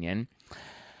reunion.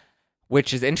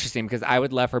 Which is interesting because I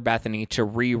would love for Bethenny to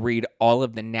reread all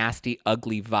of the nasty,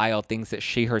 ugly, vile things that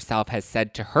she herself has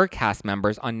said to her cast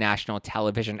members on national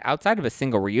television outside of a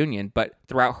single reunion, but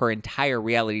throughout her entire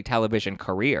reality television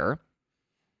career.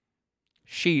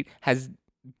 She has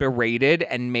berated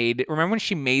and remember when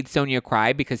she made Sonia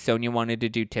cry because Sonia wanted to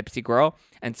do Tipsy Girl?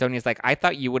 And Sonia's like, I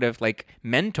thought you would have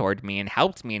mentored me and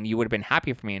helped me and you would have been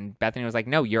happy for me. And Bethenny was like,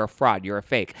 no, you're a fraud. You're a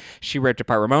fake. She ripped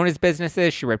apart Ramona's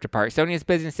businesses. She ripped apart Sonia's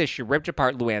businesses. She ripped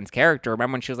apart Luann's character.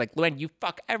 Remember when she was like, Luann, you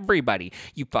fuck everybody.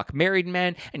 You fuck married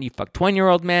men and you fuck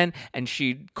 20-year-old men. And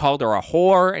she called her a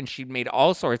whore and she made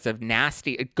all sorts of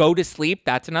nasty, go to sleep.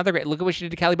 That's another great, look at what she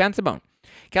did to Kelly Bensimon.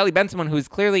 Kelly Bensimon, who is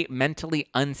clearly mentally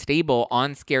unstable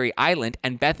on Scary Island,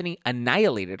 and Bethenny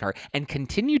annihilated her and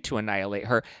continued to annihilate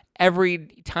her every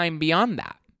time beyond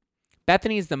that.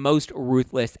 Bethenny is the most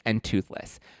ruthless and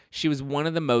toothless. She was one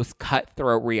of the most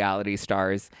cutthroat reality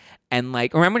stars. And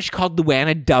remember when she called Luann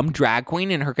a dumb drag queen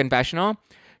in her confessional?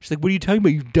 She's like, what are you talking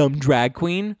about, you dumb drag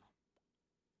queen?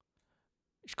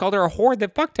 She called her a whore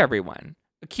that fucked everyone.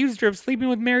 Accused her of sleeping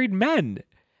with married men.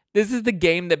 This is the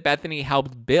game that Bethenny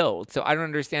helped build. So I don't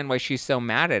understand why she's so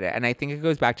mad at it. And I think it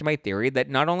goes back to my theory that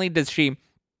not only does she,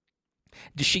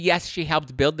 yes, she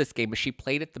helped build this game, but she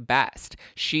played it the best.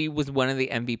 She was one of the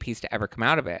MVPs to ever come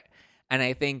out of it. And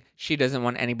I think she doesn't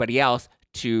want anybody else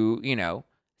to,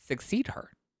 succeed her.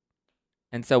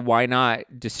 And so why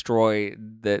not destroy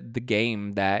the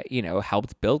game that,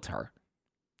 helped build her?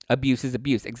 Abuse is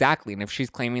abuse. Exactly. And if she's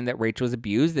claiming that Rachel was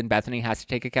abused, then Bethenny has to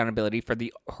take accountability for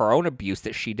her own abuse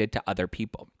that she did to other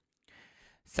people.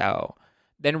 So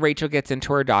then Rachel gets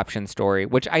into her adoption story,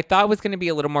 which I thought was going to be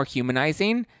a little more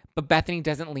humanizing, but Bethenny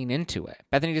doesn't lean into it.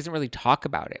 Bethenny doesn't really talk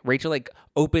about it. Rachel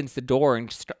opens the door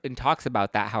and talks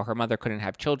about that, how her mother couldn't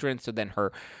have children. So then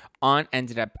her aunt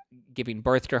ended up giving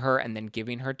birth to her and then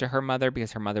giving her to her mother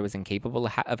because her mother was incapable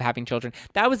of having children.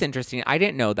 That was interesting. I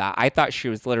didn't know that. I thought she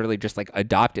was literally just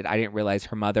adopted. I didn't realize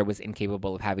her mother was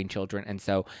incapable of having children. And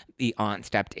so the aunt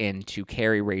stepped in to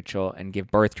carry Rachel and give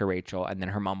birth to Rachel. And then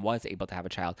her mom was able to have a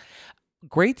child.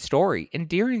 great story,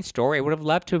 endearing story. I would have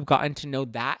loved to have gotten to know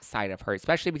that side of her,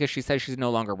 especially because she says she's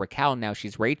no longer Raquel, now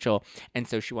she's Rachel, and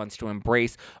so she wants to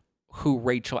embrace who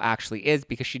Rachel actually is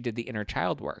because she did the inner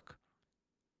child work.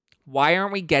 Why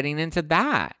aren't we getting into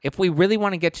that? If we really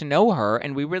want to get to know her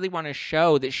and we really want to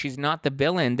show that she's not the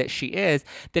villain that she is,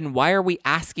 then why are we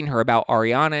asking her about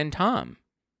Ariana and Tom?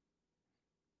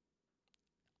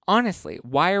 Honestly,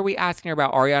 why are we asking her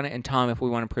about Ariana and Tom if we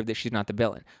want to prove that she's not the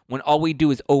villain? When all we do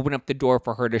is open up the door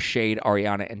for her to shade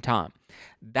Ariana and Tom.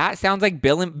 That sounds like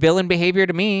villain behavior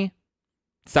to me.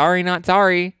 Sorry, not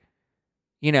sorry.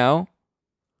 You know?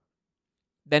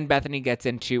 Then Bethenny gets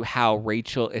into how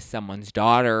Rachel is someone's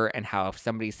daughter and how if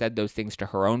somebody said those things to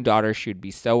her own daughter, she would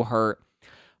be so hurt.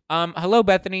 Hello,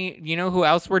 Bethenny. You know who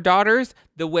else were daughters?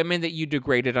 The women that you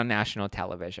degraded on national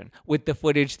television with the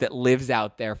footage that lives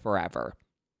out there forever.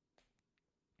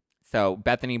 So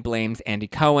Bethenny blames Andy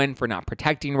Cohen for not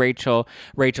protecting Rachel.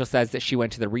 Rachel says that she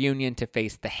went to the reunion to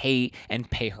face the hate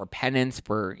and pay her penance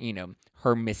for,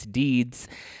 her misdeeds.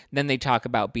 Then they talk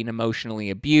about being emotionally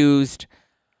abused.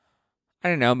 I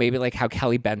don't know, maybe like how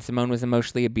Kelly Ben-Simone was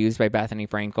emotionally abused by Bethenny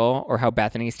Frankel, or how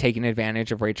Bethenny's taking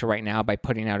advantage of Rachel right now by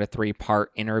putting out a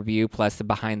 3-part interview plus a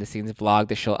behind-the-scenes vlog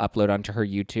that she'll upload onto her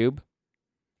YouTube.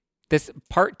 This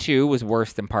part 2 was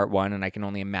worse than part 1, and I can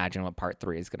only imagine what part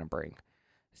 3 is going to bring.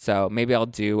 So maybe I'll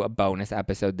do a bonus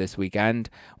episode this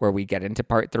weekend where we get into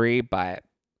part 3, but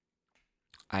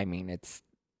I mean, it's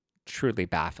truly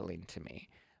baffling to me.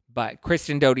 But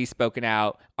Kristen Doute's spoken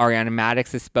out. Ariana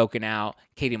Madix has spoken out.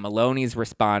 Katie Maloney's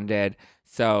responded.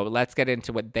 So let's get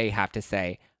into what they have to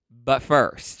say. But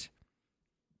first,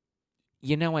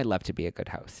 I love to be a good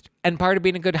host. And part of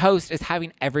being a good host is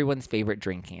having everyone's favorite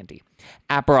drink handy.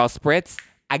 Aperol Spritz,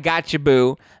 I got you,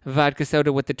 boo. Vodka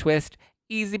soda with a twist,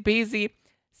 easy peasy.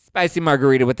 Spicy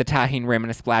margarita with a tahine rim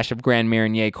and a splash of Grand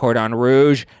Marnier Cordon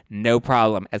Rouge, no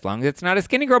problem. As long as it's not a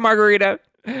Skinny Girl margarita.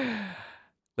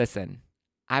 Listen.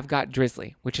 I've got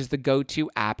Drizzly, which is the go-to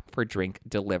app for drink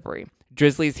delivery.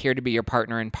 Drizzly is here to be your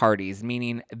partner in parties,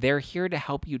 meaning they're here to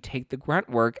help you take the grunt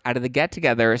work out of the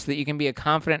get-together so that you can be a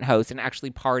confident host and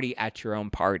actually party at your own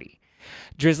party.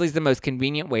 Drizzly is the most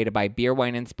convenient way to buy beer,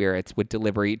 wine, and spirits with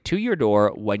delivery to your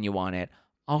door when you want it,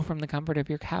 all from the comfort of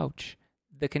your couch.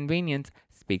 The convenience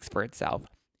speaks for itself.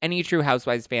 Any true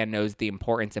Housewives fan knows the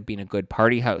importance of being a good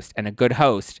party host, and a good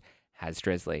host has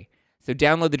Drizzly. So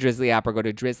download the Drizzly app or go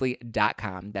to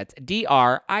drizzly.com. That's DRIZLY.com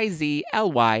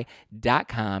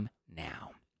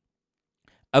now.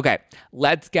 Okay,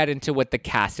 let's get into what the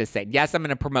cast has said. Yes, I'm going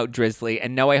to promote Drizzly.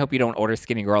 And no, I hope you don't order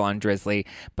Skinny Girl on Drizzly.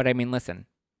 But I mean, listen,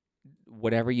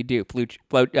 whatever you do,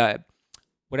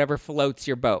 whatever floats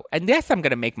your boat. And yes, I'm going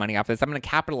to make money off this. I'm going to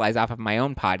capitalize off of my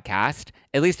own podcast.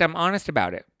 At least I'm honest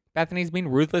about it. Bethenny's being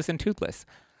ruthless and toothless.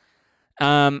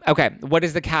 Okay, what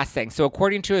is the cast saying? So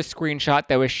according to a screenshot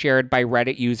that was shared by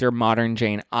Reddit user Modern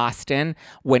Jane Austen,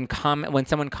 when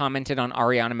someone commented on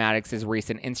Ariana Madix's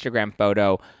recent Instagram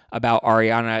photo about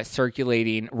Ariana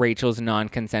circulating Rachel's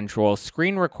non-consensual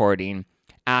screen recording,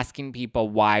 asking people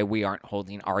why we aren't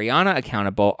holding Ariana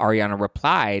accountable, Ariana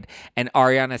replied, and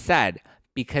Ariana said,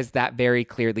 because that very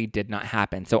clearly did not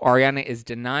happen. So Ariana is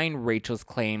denying Rachel's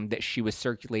claim that she was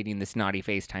circulating this naughty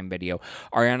FaceTime video.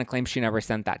 Ariana claims she never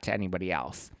sent that to anybody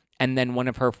else. And then one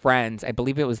of her friends, I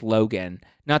believe it was Logan,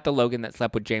 not the Logan that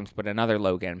slept with James, but another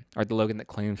Logan, or the Logan that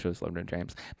claims she was slept with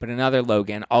James, but another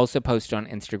Logan also posted on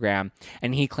Instagram,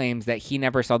 and he claims that he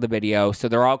never saw the video, so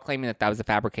they're all claiming that that was a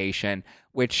fabrication,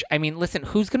 which, I mean, listen,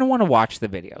 who's going to want to watch the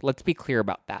video? Let's be clear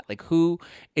about that. Like, who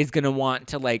is going to want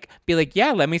to, be like,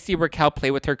 yeah, let me see Raquel play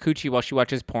with her coochie while she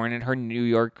watches porn in her New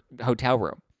York hotel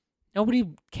room? Nobody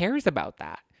cares about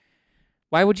that.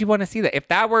 Why would you want to see that? If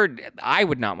that were, I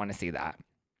would not want to see that.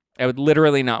 I would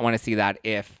literally not want to see that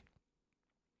if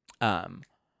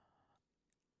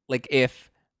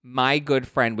my good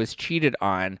friend was cheated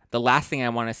on. The last thing I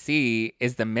want to see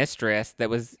is the mistress that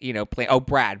was, playing. Oh,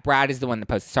 Brad. Brad is the one that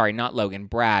posted. Sorry, not Logan.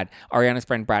 Brad. Ariana's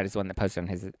friend Brad is the one that posted on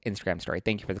his Instagram story.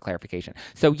 Thank you for the clarification.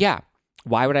 So yeah,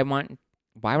 why would I want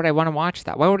to watch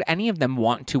that? Why would any of them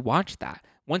want to watch that?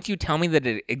 Once you tell me that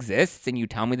it exists and you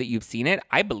tell me that you've seen it,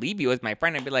 I believe you as my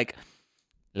friend. I'd be like,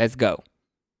 let's go.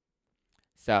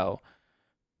 So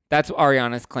that's what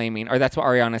Ariana's claiming, or that's what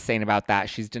Ariana's saying about that.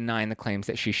 She's denying the claims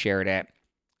that she shared it.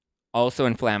 Also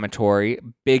inflammatory,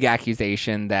 big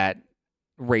accusation that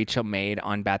Rachel made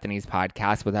on Bethenny's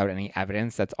podcast without any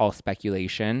evidence. That's all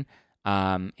speculation.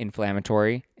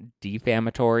 Inflammatory,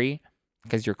 defamatory,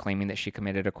 because you're claiming that she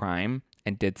committed a crime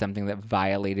and did something that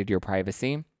violated your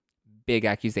privacy. big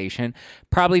accusation.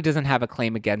 Probably doesn't have a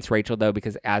claim against Rachel, though,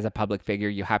 because as a public figure,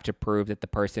 you have to prove that the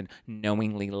person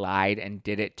knowingly lied and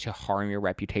did it to harm your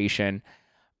reputation.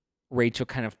 Rachel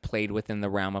kind of played within the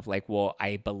realm of like, well,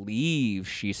 I believe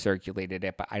she circulated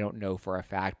it, but I don't know for a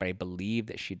fact, but I believe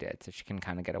that she did. So she can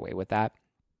kind of get away with that.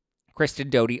 Kristen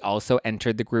Doute also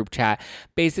entered the group chat,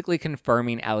 basically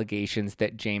confirming allegations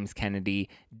that James Kennedy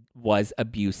was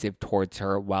abusive towards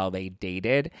her while they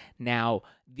dated. Now,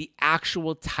 the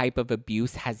actual type of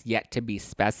abuse has yet to be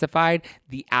specified.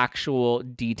 The actual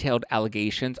detailed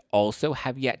allegations also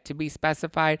have yet to be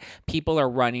specified. People are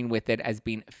running with it as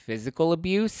being physical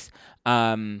abuse.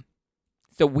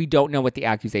 So we don't know what the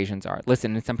accusations are.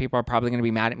 Listen, and some people are probably going to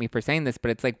be mad at me for saying this,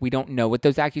 but it's like we don't know what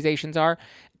those accusations are.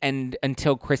 And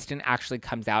until Kristen actually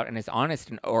comes out and is honest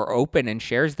or open and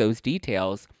shares those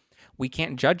details, we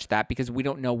can't judge that because we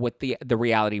don't know what the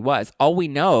reality was. All we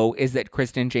know is that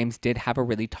Kristen and James did have a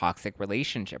really toxic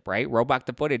relationship, right? Roll back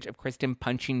the footage of Kristen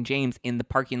punching James in the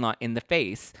parking lot in the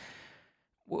face.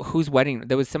 Whose wedding?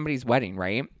 There was somebody's wedding,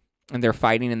 right? And they're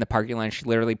fighting in the parking lot and she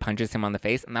literally punches him on the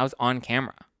face, and that was on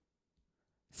camera.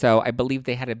 So I believe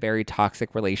they had a very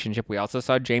toxic relationship. We also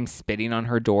saw James spitting on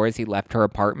her door as he left her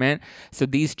apartment. So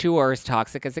these two are as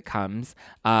toxic as it comes.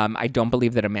 I don't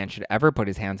believe that a man should ever put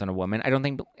his hands on a woman. I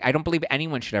don't believe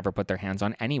anyone should ever put their hands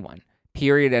on anyone.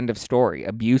 Period. End of story.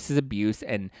 Abuse is abuse.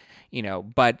 And,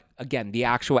 but again, the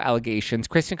actual allegations,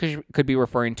 Kristen could be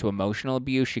referring to emotional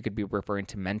abuse. She could be referring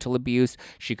to mental abuse.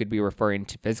 She could be referring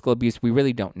to physical abuse. We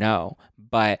really don't know.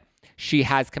 But she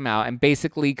has come out and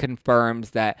basically confirms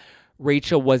that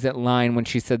Rachel wasn't lying when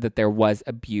she said that there was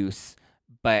abuse,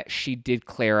 but she did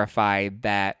clarify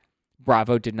that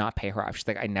Bravo did not pay her off. She's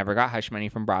like, I never got hush money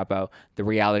from Bravo. The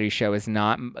reality show is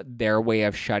not their way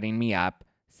of shutting me up.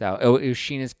 So it was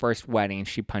Sheena's first wedding.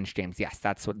 She punched James. Yes,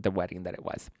 that's what the wedding that it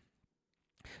was.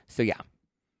 So yeah,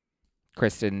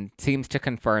 Kristen seems to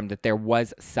confirm that there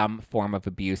was some form of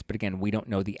abuse, but again, we don't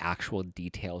know the actual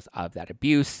details of that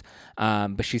abuse.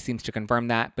 But she seems to confirm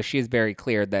that. But she is very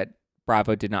clear that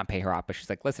Bravo did not pay her off, but she's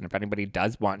like, listen, if anybody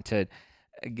does want to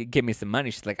give me some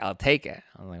money, she's like, I'll take it.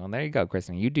 I'm like, well, there you go,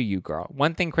 Kristen. You do you, girl.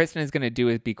 One thing Kristen is going to do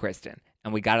is be Kristen,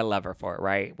 and we got to love her for it,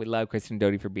 right? We love Kristen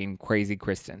Doute for being crazy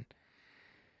Kristen.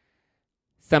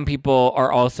 Some people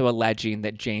are also alleging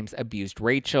that James abused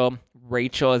Rachel.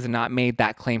 Rachel has not made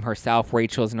that claim herself.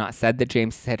 Rachel has not said that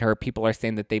James hit her. People are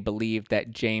saying that they believe that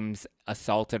James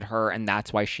assaulted her, and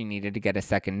that's why she needed to get a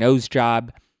second nose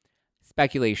job.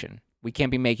 Speculation. We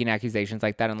can't be making accusations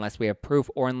like that unless we have proof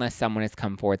or unless someone has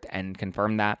come forth and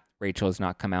confirmed that. Rachel has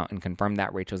not come out and confirmed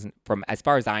that. Rachel's, from as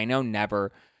far as I know,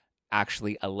 never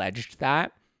actually alleged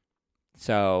that.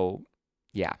 So,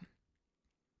 yeah.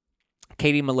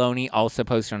 Katie Maloney also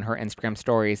posted on her Instagram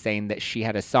story saying that she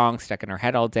had a song stuck in her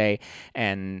head all day,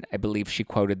 and I believe she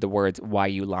quoted the words, "Why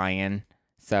you lying?"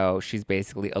 So she's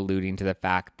basically alluding to the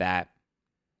fact that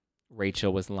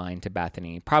Rachel was lying to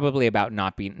Bethenny, probably about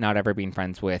not ever being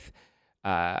friends with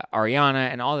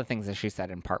Ariana and all the things that she said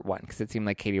in part one, because it seemed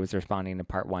like Katie was responding to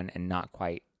part one and not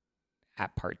quite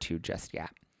at part two just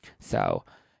yet. So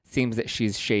seems that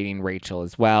she's shading Rachel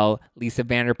as well. Lisa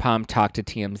Vanderpump talked to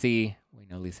TMZ. We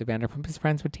know Lisa Vanderpump is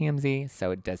friends with TMZ,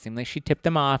 so it does seem like she tipped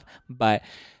them off, but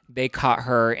they caught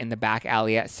her in the back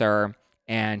alley at SUR.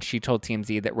 And she told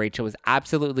TMZ that Rachel was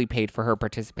absolutely paid for her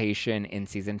participation in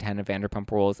season 10 of Vanderpump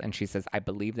Rules. And she says, I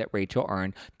believe that Rachel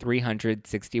earned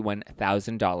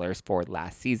 $361,000 for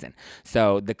last season.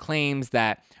 So the claims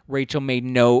that Rachel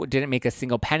didn't make a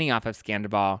single penny off of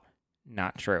Scandal,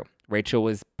 not true. Rachel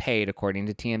was paid, according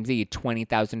to TMZ,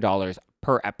 $20,000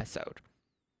 per episode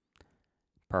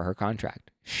per her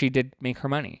contract. She did make her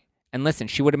money. And listen,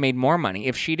 she would have made more money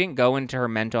if she didn't go into her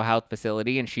mental health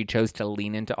facility and she chose to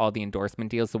lean into all the endorsement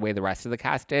deals the way the rest of the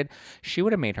cast did. She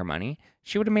would have made her money.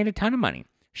 She would have made a ton of money.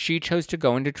 She chose to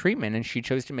go into treatment and she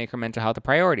chose to make her mental health a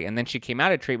priority. And then she came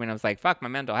out of treatment and was like, fuck my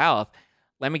mental health.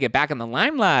 Let me get back in the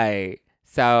limelight.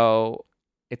 So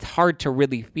it's hard to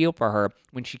really feel for her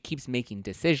when she keeps making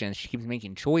decisions. She keeps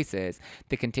making choices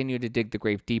that continue to dig the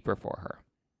grave deeper for her.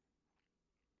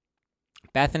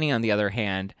 Bethenny, on the other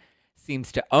hand,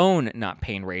 seems to own not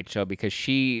paying Rachel because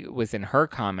she was in her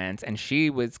comments and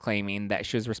she was claiming that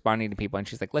she was responding to people and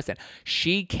she's like, listen,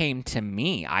 she came to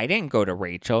me. I didn't go to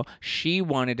Rachel. She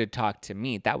wanted to talk to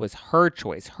me. That was her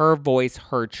choice, her voice,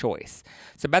 her choice.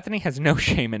 So Bethenny has no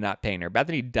shame in not paying her.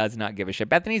 Bethenny does not give a shit.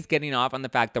 Bethenny's getting off on the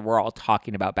fact that we're all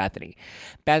talking about Bethenny.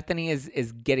 Bethenny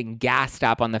is getting gassed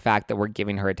up on the fact that we're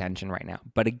giving her attention right now.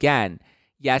 But again,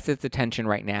 yes, it's attention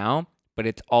right now, but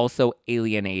it's also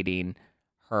alienating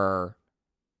her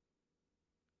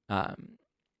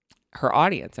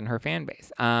audience and her fan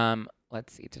base.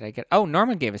 let's see.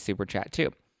 Norma gave a super chat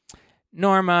too.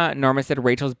 Norma said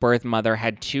Rachel's birth mother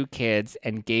had 2 kids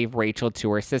and gave Rachel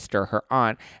to her sister, her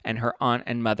aunt, and her aunt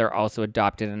and mother also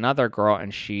adopted another girl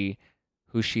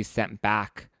who she sent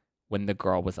back when the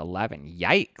girl was 11.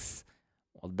 Yikes.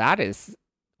 Well, that is...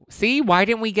 See, why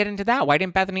didn't we get into that? Why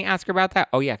didn't Bethenny ask her about that?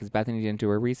 Oh, yeah, because Bethenny didn't do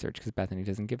her research, because Bethenny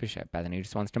doesn't give a shit. Bethenny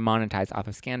just wants to monetize off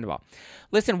of Scandal.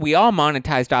 Listen, we all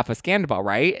monetized off of Scandal,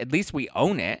 right? At least we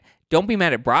own it. Don't be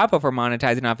mad at Bravo for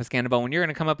monetizing off of Scandal when you're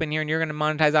going to come up in here and you're going to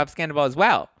monetize off Scandal as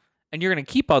well. And you're going to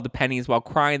keep all the pennies while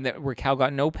crying that Raquel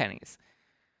got no pennies.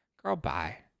 Girl,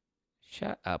 bye.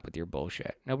 Shut up with your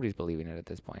bullshit. Nobody's believing it at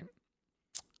this point.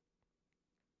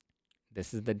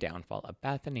 This is the downfall of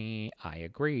Bethenny. I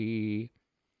agree.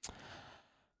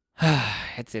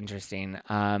 It's interesting.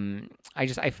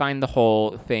 I find the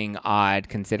whole thing odd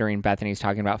considering Bethenny's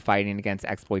talking about fighting against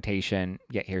exploitation,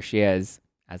 yet here she is,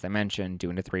 as I mentioned,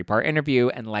 doing a 3-part interview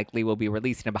and likely will be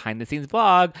releasing a behind-the-scenes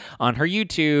vlog on her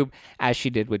YouTube as she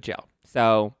did with Jill.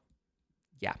 So,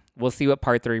 yeah, we'll see what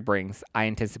part 3 brings. I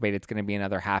anticipate it's going to be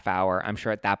another half hour. I'm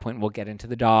sure at that point we'll get into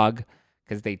the dog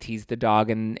because they teased the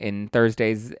dog in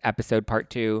Thursday's episode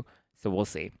part 2. So we'll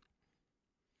see.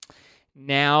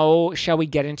 Now, shall we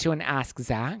get into an Ask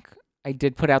Zach? I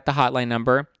did put out the hotline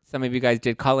number. Some of you guys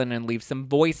did call in and leave some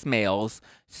voicemails.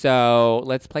 So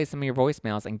let's play some of your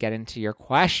voicemails and get into your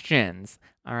questions.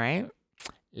 All right?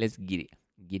 Let's get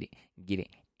it.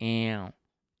 Ow.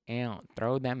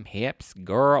 Throw them hips,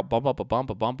 girl.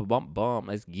 Bump.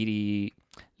 Let's get it.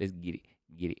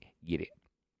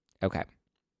 Okay.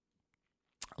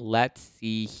 Let's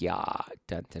see here.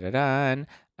 Dun.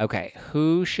 Okay,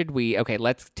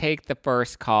 let's take the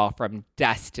first call from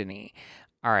Destiny.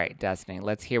 All right, Destiny,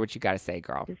 let's hear what you got to say,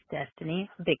 girl. This is Destiny,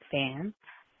 big fan.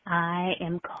 I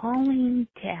am calling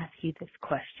to ask you this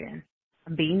question.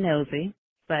 I'm being nosy,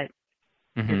 but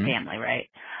your family, right?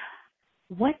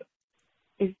 What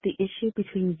is the issue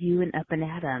between you and Up and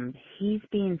Adam? He's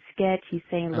being sketch. He's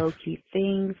saying low-key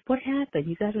things. What happened?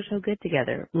 You guys are so good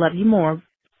together. Love you more,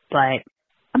 but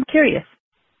I'm curious.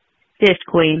 Dish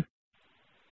queen.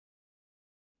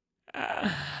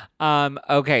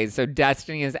 Okay, so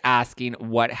Destiny is asking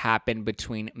what happened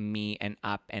between me and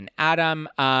Up and Adam.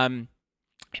 I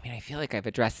feel like I've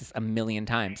addressed this a million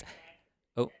times.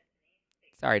 Oh,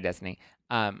 sorry, Destiny.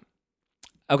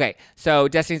 Okay, so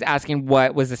Destiny's asking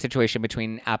what was the situation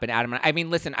between Up and Adam.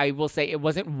 Listen, I will say it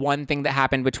wasn't one thing that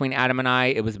happened between Adam and I.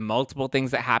 It was multiple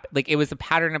things that happened. Like, it was a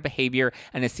pattern of behavior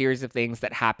and a series of things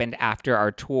that happened after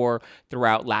our tour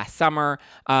throughout last summer.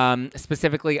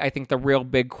 Specifically, I think the real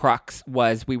big crux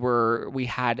was we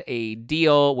had a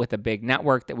deal with a big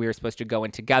network that we were supposed to go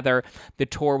in together. The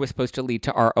tour was supposed to lead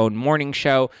to our own morning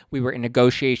show. We were in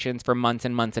negotiations for months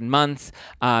and months and months.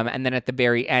 And then at the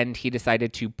very end, he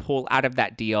decided to pull out of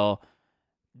that deal.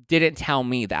 Didn't tell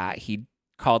me that. He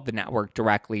called the network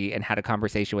directly and had a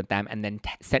conversation with them and then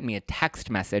sent me a text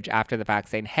message after the fact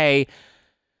saying, hey,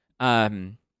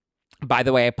 by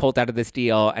the way, I pulled out of this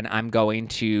deal and I'm going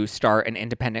to start an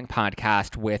independent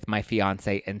podcast with my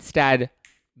fiance instead.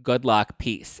 Good luck.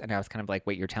 Peace. And I was kind of like,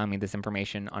 wait, you're telling me this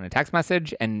information on a text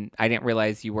message? And I didn't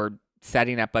realize you were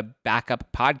setting up a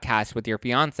backup podcast with your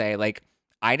fiance. Like,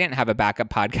 I didn't have a backup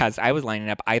podcast. I was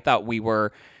lining up. I thought we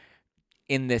were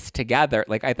in this together.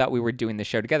 Like, I thought we were doing the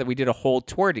show together. We did a whole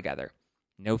tour together.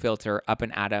 No Filter, Up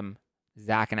and Adam,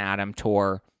 Zach and Adam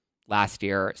tour last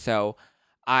year. So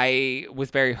I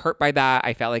was very hurt by that.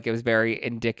 I felt like it was very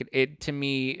indicative. It, to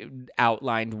me,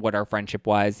 outlined what our friendship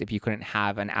was. If you couldn't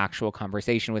have an actual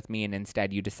conversation with me and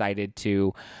instead you decided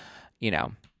to,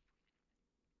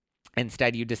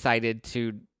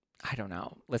 I don't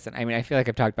know. Listen, I feel like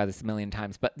I've talked about this a million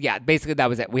times, but yeah, basically that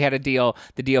was it. We had a deal.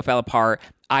 The deal fell apart.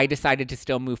 I decided to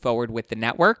still move forward with the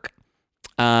network.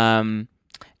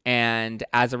 And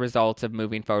as a result of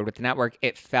moving forward with the network,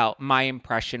 my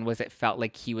impression was it felt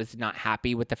like he was not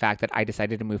happy with the fact that I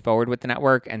decided to move forward with the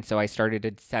network. And so I started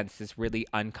to sense this really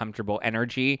uncomfortable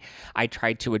energy. I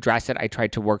tried to address it. I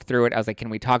tried to work through it. I was like, can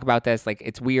we talk about this? Like,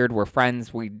 it's weird. We're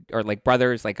friends. We are like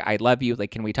brothers. Like, I love you. Like,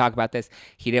 can we talk about this?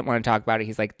 He didn't want to talk about it.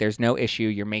 He's like, there's no issue.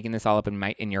 You're making this all up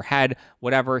in your head.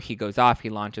 Whatever. He goes off. He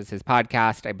launches his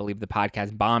podcast. I believe the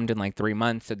podcast bombed in like 3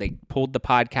 months. So they pulled the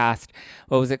podcast.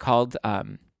 What was it called?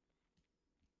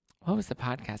 What was the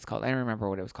podcast called? I don't remember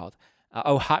what it was called.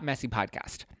 Hot Messy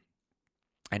Podcast.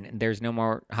 And there's no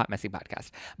more Hot Messy Podcast.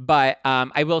 But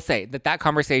I will say that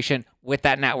conversation with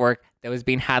that network that was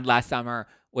being had last summer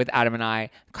with Adam and I,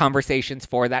 conversations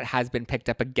for that has been picked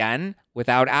up again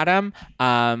without Adam.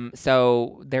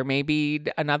 So there may be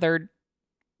another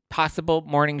possible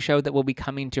morning show that will be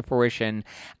coming to fruition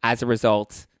as a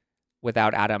result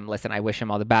without Adam, listen, I wish him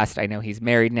all the best. I know he's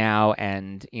married now,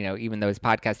 and even though his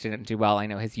podcast didn't do well, I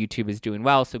know his YouTube is doing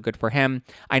well, so good for him.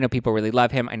 I know people really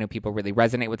love him. I know people really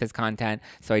resonate with his content,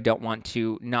 so I don't want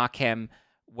to knock him.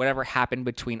 Whatever happened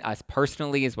between us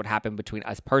personally is what happened between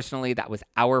us personally. That was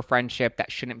our friendship.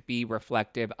 That shouldn't be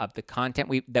reflective of the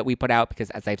content that we put out, because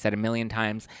as I've said a million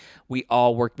times, we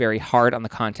all work very hard on the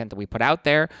content that we put out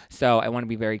there. So I want to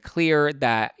be very clear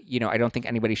that, I don't think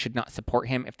anybody should not support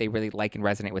him if they really like and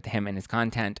resonate with him and his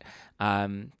content,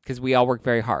 because we all work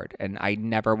very hard, and I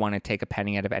never want to take a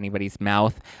penny out of anybody's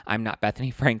mouth. I'm not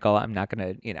Bethenny Frankel. I'm not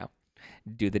going to,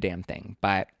 do the damn thing.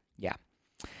 But yeah.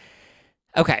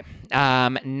 Okay.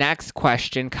 Next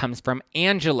question comes from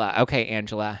Angela. Okay,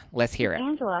 Angela, let's hear it.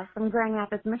 Angela from Grand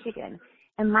Rapids, Michigan.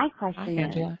 And my question is,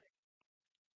 Angela.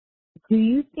 do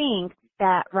you think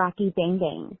that Rocky Bang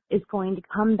Bang is going to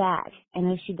come back? And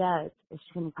if she does, is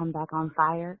she going to come back on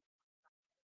fire?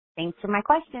 Thanks for my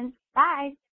question.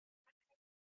 Bye.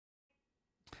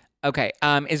 Okay.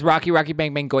 Is Rocky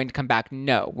Bang Bang going to come back?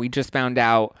 No. We just found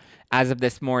out as of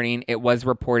this morning. It was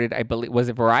reported, I believe, was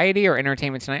it Variety or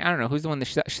Entertainment Tonight? I don't know. Who's the one that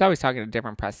she's always talking to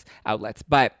different press outlets.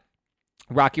 But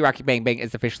Rocky Bang Bang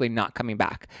is officially not coming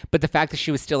back. But the fact that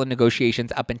she was still in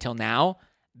negotiations up until now,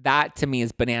 that to me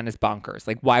is bananas bonkers.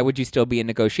 Like, why would you still be in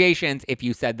negotiations if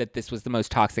you said that this was the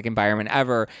most toxic environment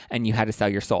ever and you had to sell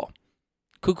your soul?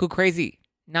 Cuckoo crazy.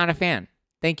 Not a fan.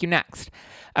 Thank you. Next.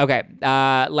 Okay.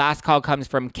 Last call comes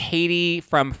from Katie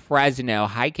from Fresno.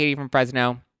 Hi, Katie from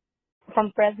Fresno.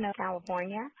 From Fresno,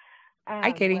 California.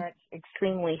 Hi, Katie. Where it's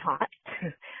extremely hot.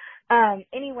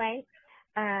 Anyway,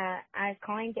 I was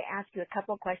calling to ask you a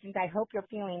couple of questions. I hope you're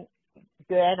feeling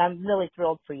good. I'm really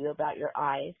thrilled for you about your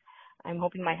eyes. I'm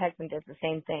hoping my husband does the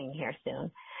same thing here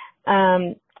soon.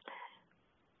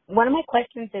 One of my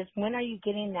questions is, when are you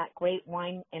getting that great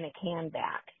wine in a can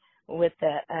back with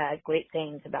the great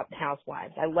things about the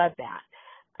housewives? I love that.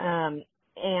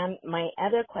 And my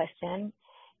other question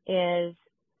is,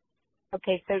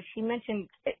 okay, so she mentioned,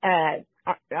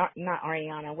 not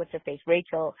Ariana, what's her face?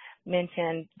 Rachel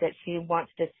mentioned that she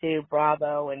wants to sue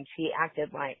Bravo, and she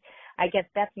acted like, I guess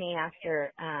Bethenny asked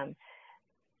her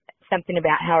something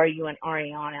about, how are you and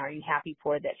Ariana? Are you happy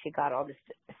for her that she got all this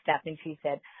stuff? And she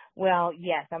said, well,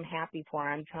 yes, I'm happy for her.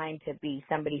 I'm trying to be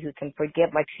somebody who can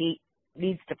forgive, like she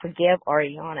needs to forgive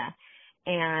Ariana.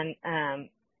 And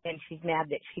she's mad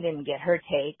that she didn't get her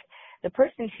take. The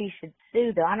person she should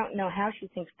sue, though, I don't know how she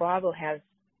thinks Bravo has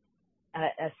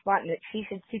a spot in that she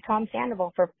should sue Tom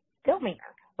Sandoval for filming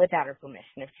her without her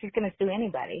permission. If she's going to sue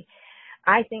anybody,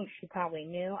 I think she probably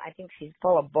knew. I think she's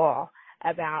full of bull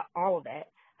about all of it.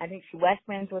 I think she was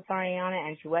friends with Ariana,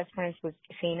 and she was friends with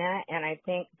Sheena, and I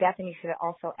think Bethenny should have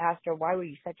also asked her, why were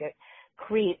you such a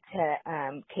creep to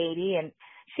Katie? And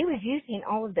she was using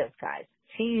all of those guys.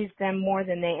 She used them more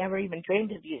than they ever even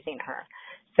dreamed of using her.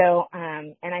 So,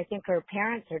 and I think her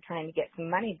parents are trying to get some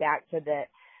money back for the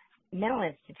mental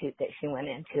institute that she went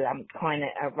into. I'm calling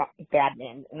it a bad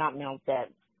name, not mental, the,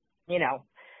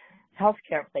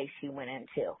 healthcare place she went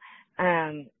into.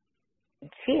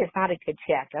 She is not a good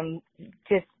chick.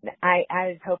 I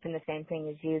was hoping the same thing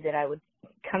as you, that I would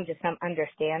come to some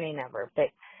understanding of her,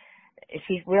 but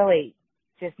she's really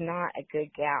just not a good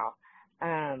gal.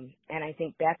 And I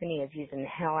think Bethenny is using the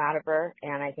hell out of her,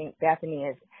 and I think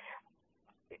Bethenny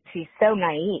she's so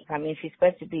naive. I mean, she's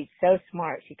supposed to be so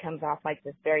smart. She comes off like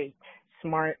this very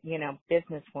smart,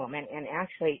 businesswoman, and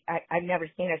actually, I've never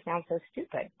seen her sound so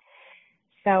stupid.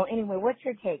 So anyway, what's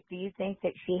your take? Do you think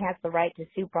that she has the right to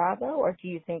sue Bravo, or do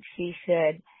you think she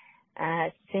should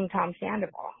sue Tom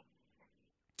Sandoval?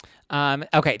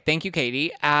 Okay, thank you,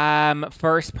 Katie.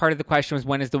 First part of the question was,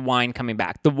 when is the wine coming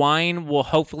back? The wine will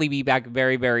hopefully be back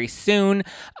very, very soon.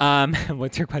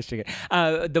 What's your question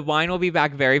again? The wine will be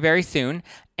back very, very soon.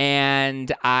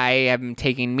 And I am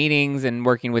taking meetings and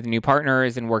working with new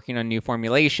partners and working on new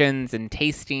formulations and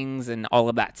tastings and all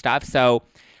of that stuff. So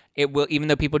it will, even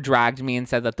though people dragged me and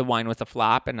said that the wine was a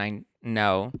flop, and I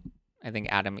think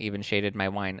Adam even shaded my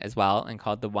wine as well and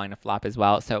called the wine a flop as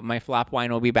well. So my flop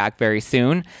wine will be back very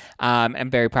soon.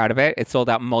 I'm very proud of it. It sold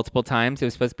out multiple times. It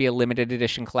was supposed to be a limited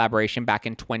edition collaboration back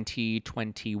in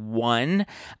 2021,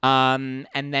 and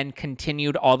then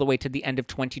continued all the way to the end of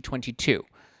 2022.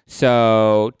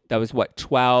 So that was what,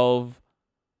 12...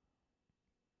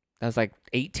 That was like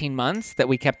 18 months that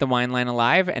we kept the wine line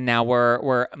alive, and now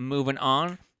we're moving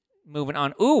on.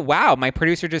 Ooh, wow. My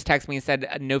producer just texted me and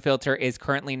said No Filter is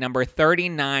currently number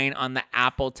 39 on the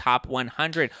Apple Top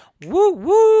 100. Woo,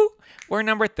 woo. We're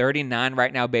number 39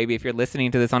 right now, baby. If you're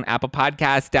listening to this on Apple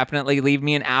Podcasts, definitely leave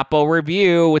me an Apple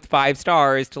review with 5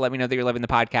 stars to let me know that you're loving the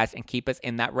podcast and keep us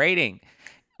in that rating.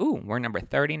 Ooh, we're number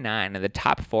 39 in the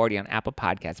top 40 on Apple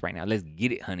Podcasts right now. Let's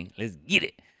get it, honey. Let's get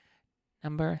it.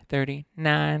 Number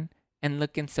 39 and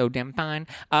looking so damn fine.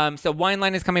 So Wine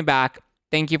Line is coming back.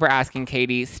 Thank you for asking,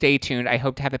 Katie. Stay tuned. I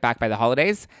hope to have it back by the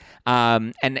holidays.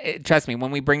 Trust me, when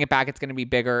we bring it back, it's going to be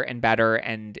bigger and better,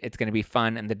 and it's going to be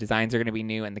fun, and the designs are going to be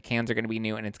new, and the cans are going to be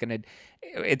new, and it's going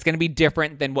to be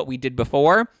different than what we did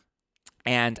before.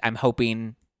 And I'm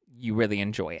hoping you really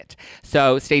enjoy it.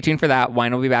 So stay tuned for that.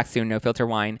 Wine will be back soon. No Filter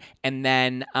Wine. And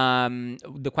then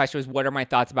the question was, what are my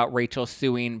thoughts about Rachel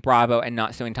suing Bravo and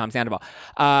not suing Tom Sandoval?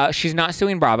 She's not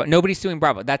suing Bravo. Nobody's suing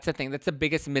Bravo. That's the thing. That's the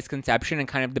biggest misconception and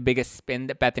kind of the biggest spin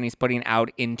that Bethenny's putting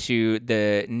out into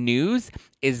the news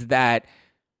is that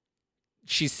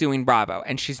she's suing Bravo,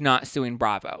 and she's not suing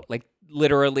Bravo. Like,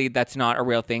 literally, that's not a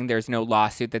real thing. There's no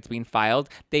lawsuit that's being filed.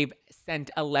 They've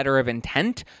sent a letter of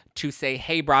intent to say,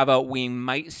 hey, Bravo, we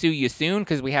might sue you soon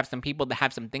because we have some people that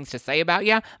have some things to say about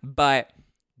you, but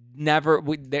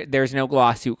there's no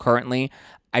lawsuit currently.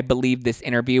 I believe this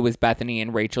interview was Bethenny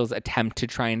and Rachel's attempt to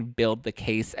try and build the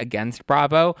case against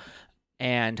Bravo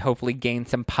and hopefully gain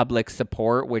some public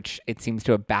support, which it seems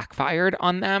to have backfired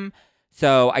on them.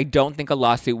 So I don't think a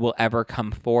lawsuit will ever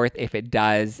come forth. If it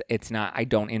does, I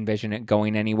don't envision it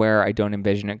going anywhere. I don't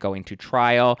envision it going to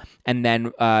trial. And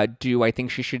then do I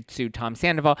think she should sue Tom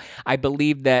Sandoval? I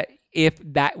believe that if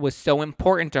that was so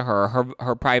important to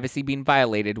her privacy being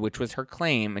violated, which was her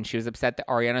claim, and she was upset that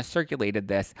Ariana circulated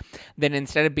this, then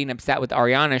instead of being upset with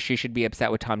Ariana, she should be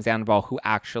upset with Tom Sandoval, who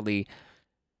actually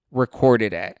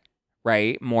recorded it.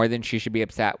 Right? More than she should be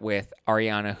upset with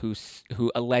Ariana,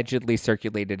 who allegedly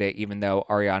circulated it, even though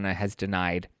Ariana has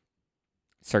denied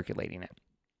circulating it.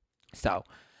 So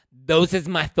those is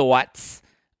my thoughts.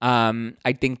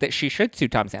 I think that she should sue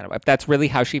Tom Sandoval. If that's really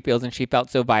how she feels and she felt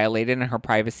so violated and her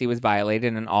privacy was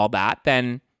violated and all that,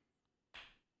 then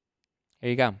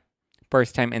here you go.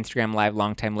 First time Instagram Live,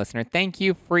 long time listener. Thank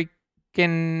you,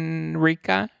 freaking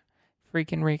Rika.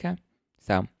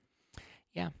 So,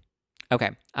 yeah.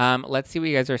 Okay, let's see what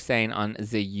you guys are saying on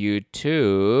the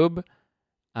YouTube.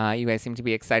 You guys seem to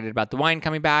be excited about the wine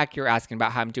coming back. You're asking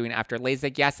about how I'm doing after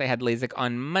LASIK. Yes, I had LASIK I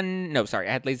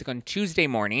had LASIK on Tuesday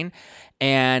morning,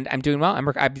 and I'm doing well.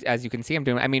 As you can see,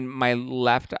 my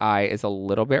left eye is a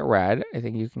little bit red. I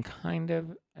think you can I don't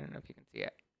know if you can see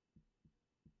it.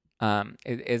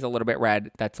 It is a little bit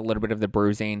red. That's a little bit of the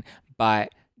bruising,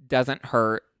 but doesn't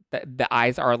hurt. The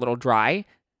eyes are a little dry.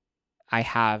 I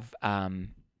have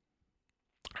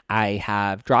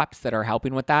drops that are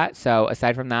helping with that. So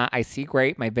aside from that, I see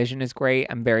great. My vision is great.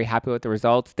 I'm very happy with the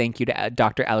results. Thank you to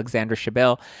Dr. Alexandra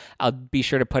Shabil. I'll be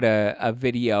sure to put a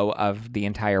video of the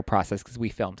entire process because we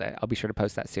filmed it. I'll be sure to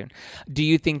post that soon. Do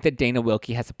you think that Dana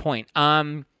Wilkie has a point?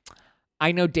 I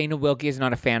know Dana Wilkie is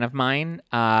not a fan of mine.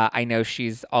 I know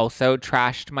she's also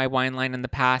trashed my wine line in the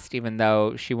past, even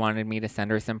though she wanted me to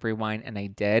send her some free wine, and I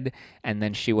did. And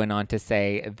then she went on to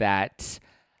say that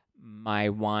my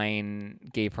wine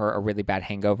gave her a really bad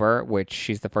hangover, which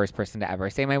she's the first person to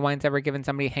ever say my wine's ever given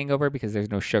somebody a hangover because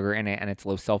there's no sugar in it and it's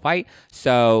low sulfite.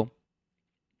 So,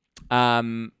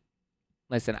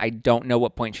 listen, I don't know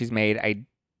what point she's made. I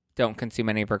don't consume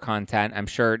any of her content. I'm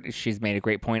sure she's made a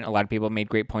great point. A lot of people made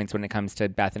great points when it comes to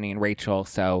Bethenny and Rachel.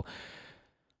 So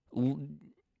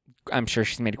I'm sure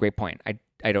she's made a great point. I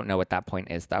don't know what that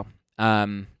point is though.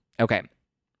 Okay.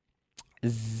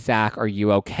 Zach, are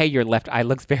you okay? Your left eye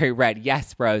looks very red.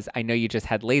 Yes, Rose. I know you just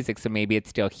had LASIK, so maybe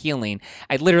it's still healing.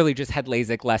 I literally just had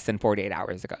LASIK less than 48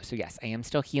 hours ago. So yes, I am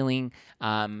still healing.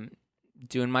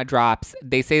 Doing my drops.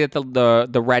 They say that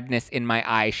the redness in my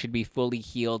eye should be fully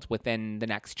healed within the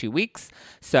next 2 weeks.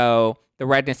 So the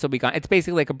redness will be gone. It's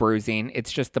basically like a bruising.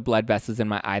 It's just the blood vessels in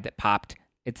my eye that popped.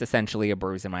 It's essentially a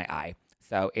bruise in my eye.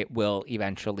 So it will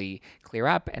eventually clear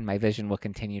up and my vision will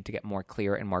continue to get more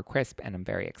clear and more crisp. And I'm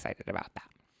very excited about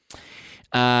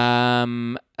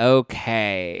that.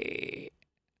 Okay.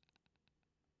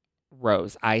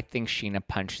 Rose, I think Sheena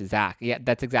punched Zach. Yeah,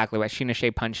 that's exactly what Sheena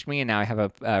Shea punched me. And now I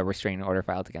have a restraining order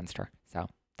filed against her. So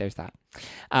there's that.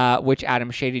 Which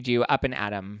Adam shaded you? Up and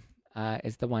Adam.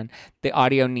 Is the one. The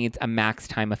audio needs a max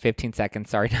time of 15 seconds.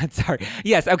 Sorry, not sorry.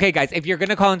 Yes, okay, guys. If you're going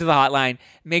to call into the hotline,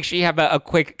 make sure you have a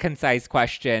quick, concise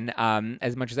question.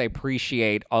 As much as I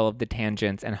appreciate all of the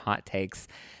tangents and hot takes,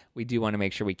 we do want to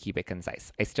make sure we keep it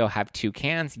concise. I still have 2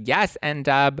 cans. Yes, and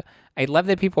I love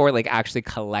that people were actually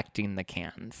collecting the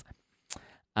cans.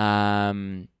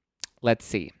 Let's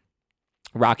see.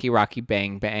 Rocky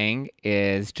Bang Bang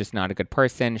is just not a good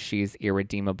person. She's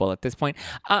irredeemable at this point.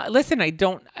 Listen,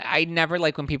 I never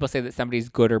like when people say that somebody's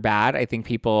good or bad. I think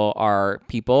people are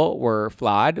people. We're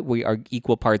flawed. We are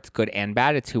equal parts good and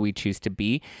bad. It's who we choose to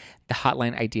be. The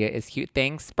hotline idea is cute.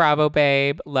 Thanks, Bravo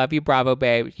Babe. Love you, Bravo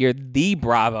Babe. You're the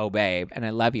Bravo Babe. And I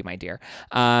love you, my dear.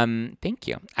 Thank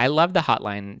you. I love the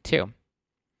hotline too.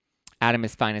 Adam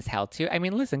is fine as hell too. I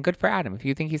mean, listen, good for Adam. If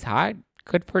you think he's hot,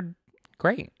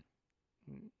 great.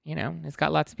 You know, it's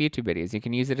got lots of YouTube videos. You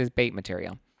can use it as bait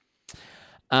material.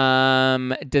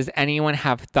 Does anyone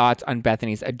have thoughts on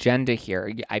Bethenny's agenda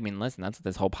here? I mean, listen, that's what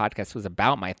this whole podcast was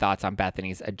about, my thoughts on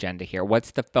Bethenny's agenda here. What's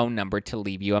the phone number to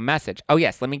leave you a message? Oh,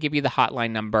 yes, let me give you the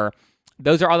hotline number.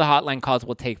 Those are all the hotline calls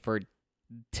we'll take for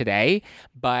today,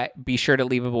 but be sure to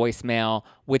leave a voicemail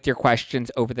with your questions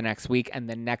over the next week. And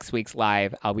then next week's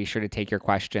live, I'll be sure to take your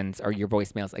questions or your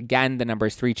voicemails. Again, the number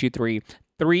is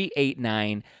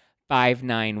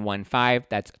 323-389-5915.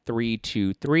 That's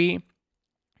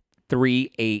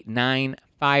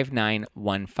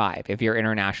 323-389-5915. If you're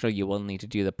international, you will need to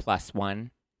do the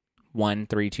 +1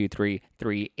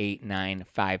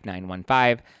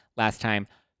 1-323-389-5915. Last time,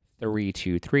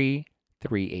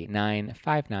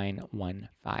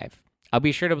 323-389-5915. I'll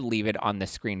be sure to leave it on the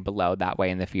screen below. That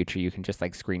way in the future, you can just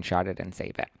like screenshot it and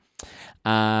save it.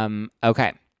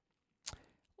 Okay.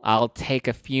 I'll take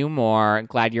a few more.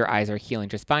 Glad your eyes are healing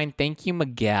just fine. Thank you,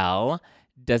 Miguel.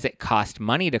 Does it cost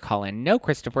money to call in? No,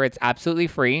 Christopher, it's absolutely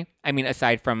free. I mean,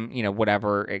 aside from,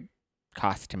 whatever it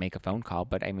costs to make a phone call.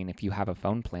 But I mean, if you have a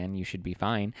phone plan, you should be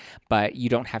fine. But you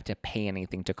don't have to pay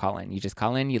anything to call in. You just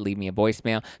call in, you leave me a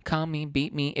voicemail. Call me,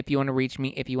 beat me. If you want to reach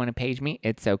me, if you want to page me,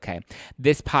 it's okay.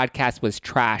 This podcast was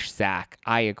trash, Zach.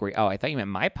 I agree. Oh, I thought you meant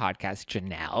my podcast,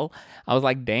 Janelle. I was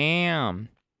like, damn.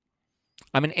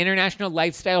 I'm an international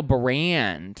lifestyle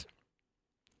brand.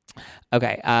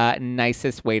 Okay,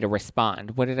 nicest way to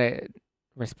respond. What did I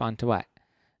respond to? What?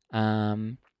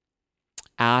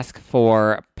 Ask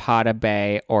for Pata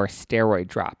Bay or steroid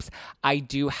drops. I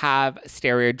do have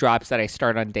steroid drops that I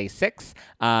start on day 6.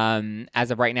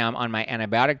 As of right now, I'm on my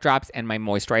antibiotic drops and my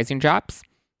moisturizing drops.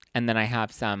 And then I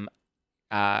have some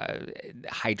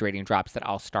hydrating drops that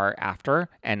I'll start after.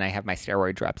 And I have my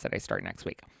steroid drops that I start next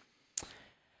week.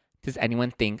 Does anyone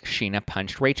think Sheena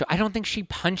punched Rachel? I don't think she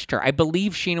punched her. I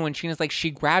believe Sheena when Sheena's like, she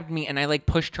grabbed me and I like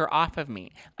pushed her off of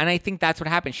me. And I think that's what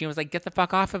happened. Sheena was like, get the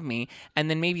fuck off of me. And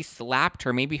then maybe slapped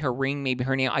her, maybe her ring, maybe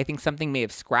her nail. I think something may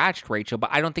have scratched Rachel,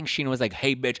 but I don't think Sheena was like,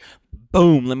 hey, bitch,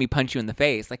 boom, let me punch you in the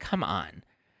face. Like, come on.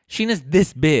 Sheena's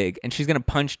this big and she's going to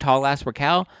punch tall ass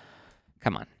Raquel?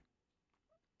 Come on.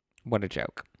 What a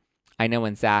joke. I know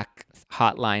when Zach's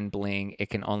hotline bling, it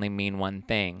can only mean one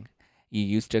thing. You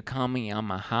used to call me on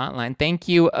my hotline. Thank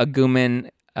you, Aguman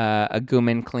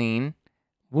Clean.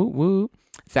 Woo woo.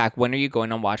 Zach, when are you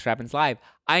going on Watch What Happens Live?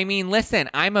 I mean, listen,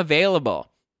 I'm available.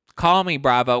 Call me,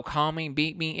 Bravo. Call me,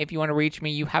 beat me. If you want to reach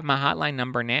me, you have my hotline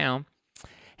number now.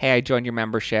 Hey, I joined your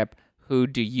membership. Who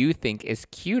do you think is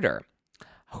cuter?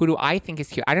 Who do I think is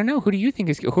cute? I don't know. Who do you think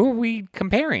is cute? Who are we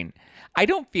comparing? I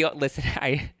don't feel, listen,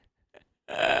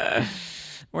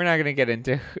 we're not going to get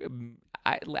into,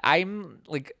 I'm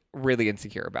like, really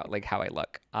insecure about like how I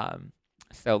look.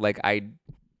 So like I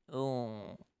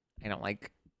don't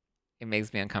like, it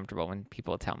makes me uncomfortable when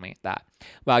people tell me that.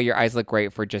 Wow, your eyes look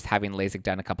great for just having LASIK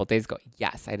done a couple days ago.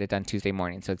 Yes, I had it done Tuesday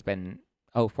morning. So it's been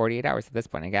 48 hours at this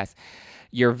point, I guess.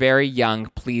 You're very young.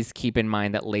 Please keep in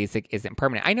mind that LASIK isn't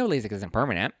permanent. I know LASIK isn't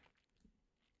permanent.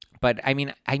 But I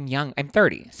mean, I'm young. I'm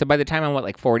 30. So by the time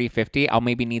I'm 40, 50, I'll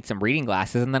maybe need some reading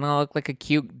glasses and then I'll look like a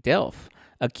cute DILF.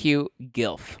 A cute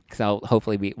gilf, because I'll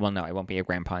hopefully be, well, no, I won't be a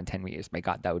grandpa in 10 years. My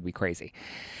God, that would be crazy.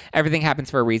 Everything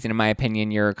happens for a reason, in my opinion.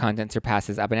 Your content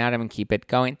surpasses Up and Adam, and keep it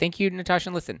going. Thank you, Natasha.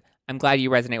 And listen, I'm glad you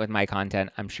resonate with my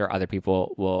content. I'm sure other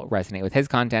people will resonate with his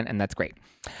content, and that's great.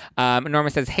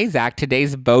 Norma says, hey, Zach,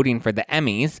 today's voting for the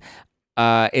Emmys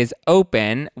is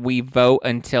open. We vote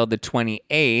until the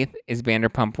 28th. Is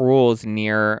Vanderpump Rules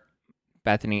near?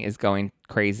 Bethenny is going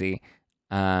crazy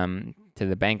to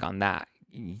the bank on that.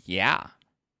 Yeah.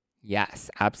 Yes,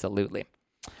 absolutely.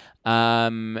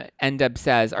 Endub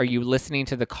says, are you listening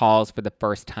to the calls for the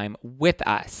first time with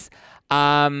us?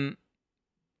 No.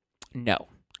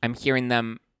 I'm hearing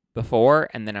them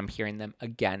before, and then I'm hearing them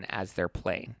again as they're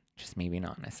playing. Just me being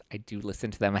honest. I do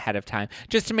listen to them ahead of time,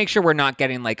 just to make sure we're not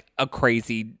getting like a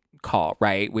crazy call,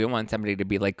 right? We don't want somebody to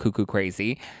be like cuckoo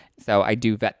crazy. So I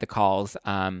do vet the calls.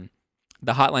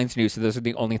 The hotline's new, so those are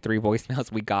the only 3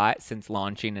 voicemails we got since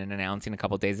launching and announcing a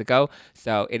couple days ago.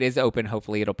 So it is open.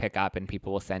 Hopefully it'll pick up and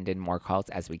people will send in more calls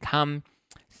as we come.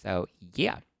 So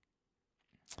yeah.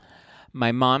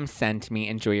 My mom sent me,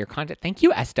 enjoy your content. Thank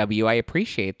you, SW. I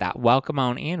appreciate that. Welcome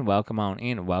on in. Welcome on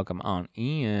in. Welcome on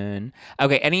in.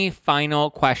 Okay, any final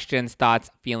questions, thoughts,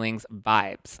 feelings,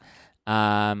 vibes?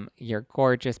 You're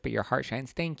gorgeous, but your heart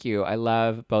shines. Thank you. I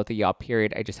love both of y'all,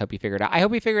 period. I just hope you figure it out. I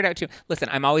hope you figure it out too. Listen,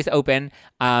 I'm always open.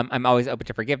 I'm always open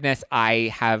to forgiveness.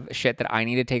 I have shit that I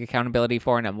need to take accountability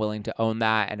for, and I'm willing to own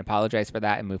that and apologize for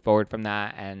that and move forward from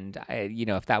that. And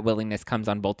if that willingness comes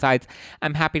on both sides,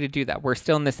 I'm happy to do that. We're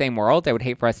still in the same world. I would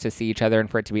hate for us to see each other and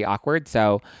for it to be awkward.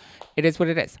 So it is what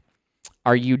it is.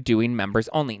 Are you doing members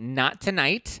only? Not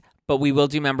tonight, but we will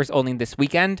do members only this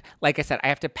weekend. Like I said, I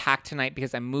have to pack tonight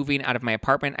because I'm moving out of my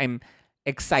apartment. I'm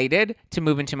excited to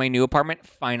move into my new apartment,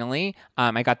 finally.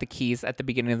 I got the keys at the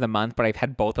beginning of the month, but I've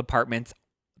had both apartments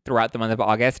throughout the month of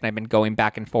August, and I've been going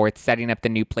back and forth, setting up the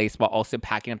new place while also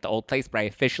packing up the old place, but I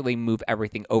officially move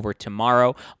everything over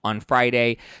tomorrow on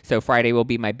Friday. So Friday will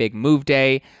be my big move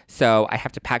day, so I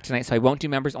have to pack tonight, so I won't do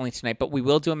members only tonight, but we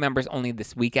will do a members only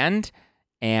this weekend,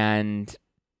 and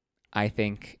I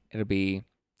think it'll be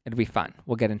fun.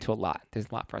 We'll get into a lot. There's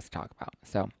a lot for us to talk about.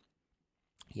 So,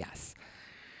 yes.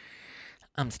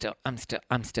 I'm still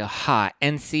hot.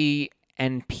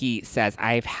 NCNP says,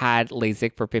 I've had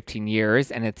LASIK for 15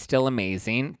 years and it's still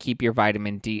amazing. Keep your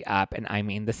vitamin D up. And I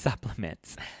mean the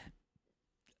supplements.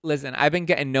 Listen, I've been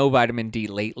getting no vitamin D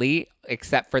lately,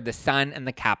 except for the sun and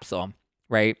the capsule,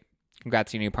 right?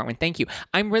 Congrats on your new apartment. Thank you.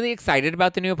 I'm really excited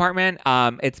about the new apartment.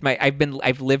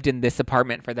 I've lived in this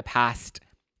apartment for the past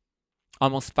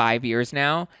almost 5 years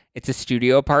now. It's a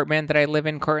studio apartment that I live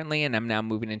in currently, and I'm now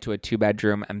moving into a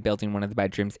 2-bedroom. I'm building one of the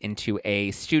bedrooms into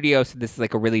a studio, so this is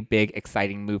like a really big,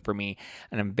 exciting move for me,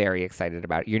 and I'm very excited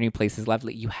about it. Your new place is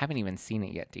lovely. You haven't even seen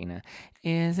it yet, Dina.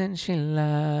 Isn't she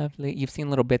lovely? You've seen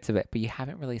little bits of it, but you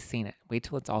haven't really seen it. Wait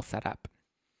till it's all set up.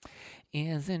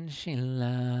 Isn't she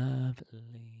lovely?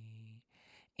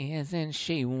 Isn't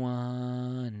she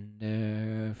wonderful?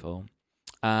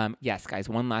 Yes, guys,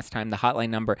 one last time, the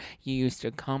hotline number. You used to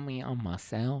call me on my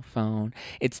cell phone.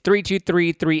 It's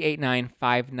 323-389-5915.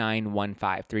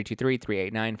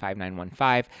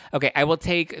 323-389-5915. Okay, I will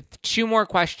take 2 more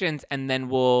questions and then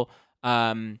we'll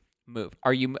move.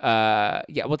 Are you I'll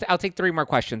take 3 more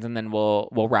questions and then we'll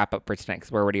wrap up for tonight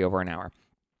because we're already over an hour.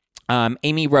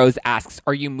 Amy Rose asks,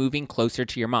 are you moving closer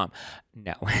to your mom?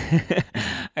 No,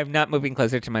 I'm not moving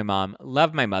closer to my mom.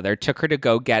 Love my mother. Took her to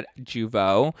go get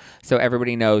Jeuveau. So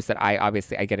everybody knows that I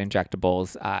get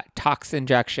injectables, tox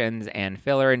injections and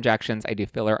filler injections. I do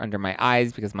filler under my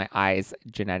eyes because my eyes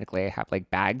genetically I have like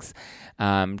bags,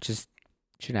 just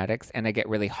genetics, and I get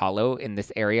really hollow in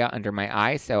this area under my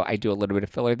eye. So I do a little bit of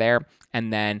filler there.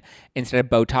 And then instead of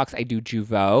Botox, I do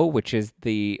Jeuveau, which is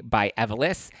by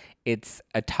Leviss. It's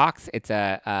a tox. It's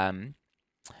a,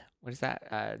 what is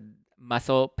that?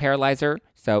 Muscle paralyzer.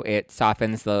 So it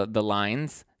softens the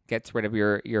lines, gets rid of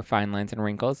your fine lines and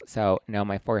wrinkles. So no,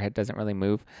 my forehead doesn't really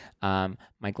move. My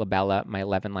glabella, my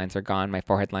 11 lines are gone. My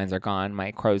forehead lines are gone.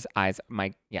 My crow's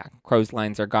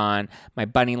lines are gone. My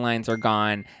bunny lines are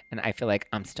gone. And I feel like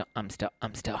I'm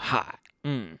still hot.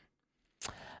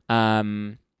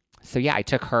 So yeah, I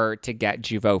took her to get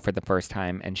Jeuveau for the first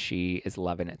time and she is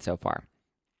loving it so far.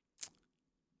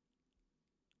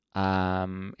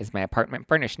 Is my apartment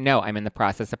furnished? No, I'm in the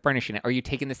process of furnishing it. Are you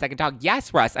taking the second dog?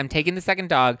 Yes, Russ, I'm taking the second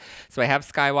dog. So I have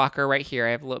Skywalker right here.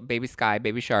 I have little baby Sky,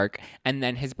 baby Shark. And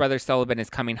then his brother Sullivan is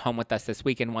coming home with us this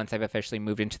weekend once I've officially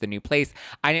moved into the new place.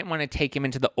 I didn't want to take him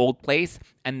into the old place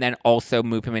and then also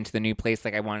move him into the new place.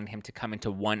 Like I wanted him to come into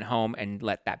one home and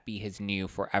let that be his new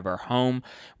forever home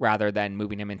rather than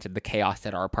moving him into the chaos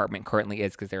that our apartment currently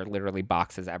is because there are literally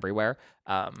boxes everywhere.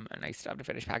 And I still have to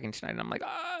finish packing tonight. And I'm like,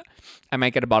 I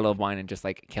might get a bottle of wine and just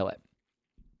like kill it.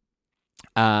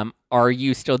 Are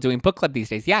you still doing book club these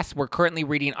days? Yes, we're currently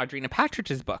reading Audrina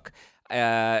Patridge's book,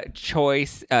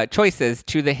 Choices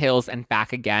to the Hills and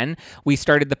Back Again. We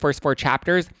started the first 4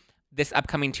 chapters. This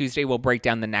upcoming Tuesday, we'll break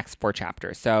down the next 4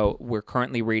 chapters. So we're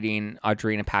currently reading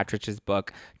Audrina Patridge's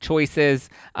book, Choices.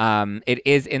 It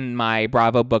is in my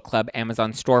Bravo Book Club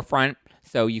Amazon storefront.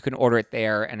 So you can order it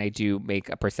there, and I do make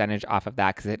a percentage off of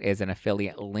that because it is an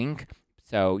affiliate link.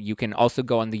 So you can also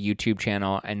go on the YouTube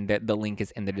channel, and the link is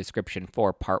in the description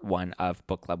for part 1 of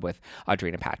Book Club with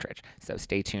Audrina Patridge. So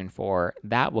stay tuned for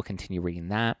that. We'll continue reading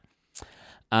that.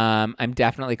 I'm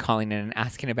definitely calling in and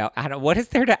asking about Adam. What is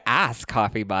there to ask,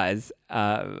 Coffee Buzz?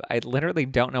 I literally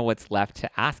don't know what's left to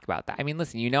ask about that. I mean,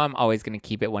 listen, I'm always going to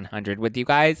keep it 100 with you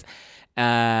guys.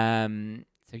 So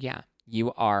yeah.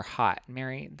 You are hot.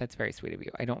 Mary, that's very sweet of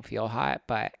you. I don't feel hot,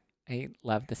 but I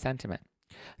love the sentiment.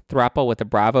 Throuple with the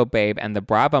Bravo babe and the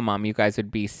Bravo mom. You guys would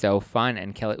be so fun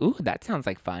and kill it. Ooh, that sounds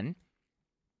like fun.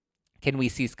 Can we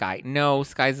see Sky? No,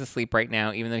 Sky's asleep right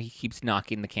now, even though he keeps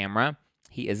knocking the camera.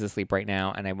 He is asleep right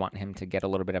now, and I want him to get a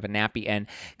little bit of a nappy in,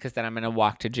 because then I'm going to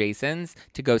walk to Jason's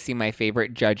to go see my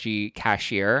favorite judgy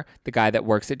cashier, the guy that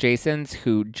works at Jason's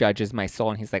who judges my soul.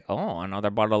 And he's like, oh, another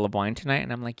bottle of wine tonight?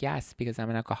 And I'm like, yes, because I'm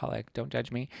an alcoholic. Don't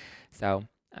judge me. So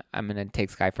I'm going to take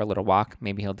Sky for a little walk.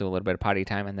 Maybe he'll do a little bit of potty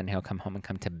time, and then he'll come home and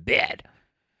come to bed.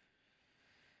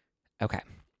 Okay.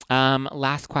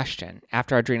 Last question.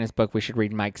 After Audrina's book, we should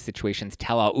read Mike's Situations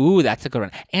Tell All. Ooh, that's a good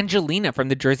one. Angelina from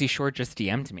the Jersey Shore just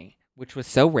DM'd me, which was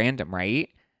so random, right?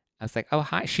 I was like, oh,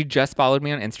 hi. She just followed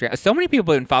me on Instagram. So many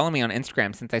people have been following me on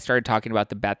Instagram since I started talking about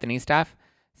the Bethenny stuff.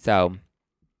 So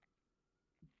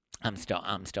I'm still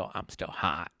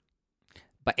hot.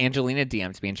 But Angelina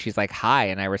DM'd me and she's like, hi.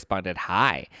 And I responded,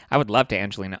 hi. I'd love to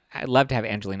have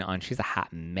Angelina on. She's a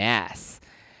hot mess.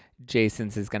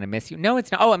 Jason's is going to miss you. No,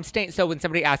 it's not. Oh, I'm staying. So when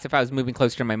somebody asked if I was moving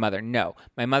closer to my mother, no.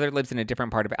 My mother lives in a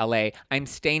different part of LA. I'm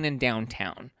staying in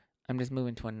downtown. I'm just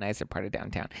moving to a nicer part of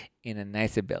downtown, in a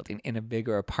nicer building, in a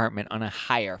bigger apartment on a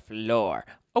higher floor.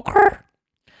 Okay.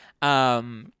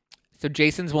 So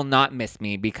Jason's will not miss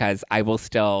me because I will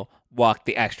still walk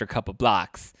the extra couple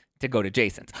blocks to go to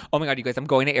Jason's. Oh my God, you guys, I'm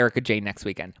going to Erica Jane next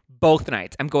weekend. Both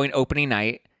nights. I'm going opening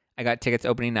night. I got tickets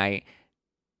opening night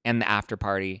and the after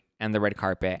party and the red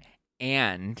carpet.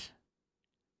 And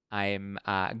I'm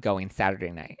going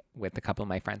Saturday night with a couple of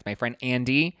my friends. My friend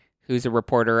Andy, who's a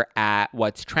reporter at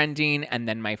What's Trending, and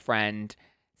then my friend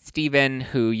Steven,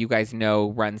 who you guys know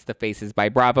runs the Faces by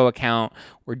Bravo account.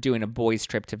 We're doing a boys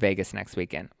trip to Vegas next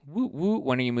weekend. Woo, woo.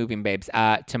 When are you moving, babes?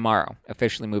 Tomorrow.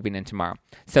 Officially moving in tomorrow.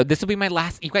 So this will be my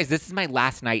last, you guys, this is my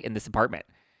last night in this apartment.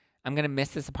 I'm going to miss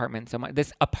this apartment so much.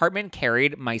 This apartment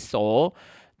carried my soul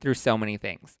through so many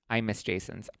things. I miss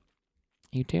Jason's.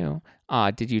 You do?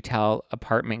 Did you tell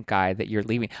apartment guy that you're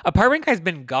leaving? Apartment guy's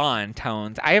been gone,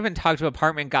 Tones. I haven't talked to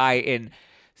apartment guy in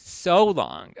so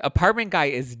long. Apartment guy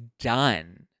is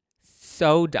done.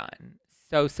 So done.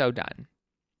 So done.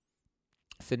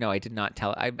 So no, I did not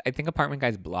tell. I think apartment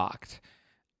guy's blocked.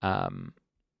 So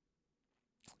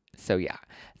yeah.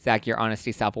 Zach, your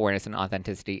honesty, self-awareness, and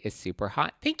authenticity is super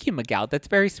hot. Thank you, Miguel. That's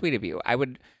very sweet of you. I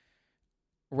would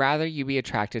rather you be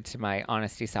attracted to my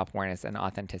honesty, self-awareness, and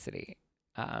authenticity.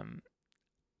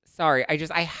 Sorry,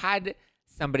 I had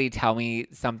somebody tell me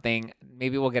something.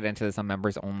 Maybe we'll get into this on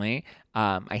members only.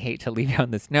 I hate to leave you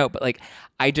on this note, but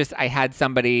I had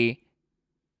somebody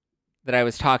that I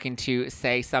was talking to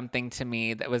say something to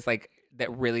me that was that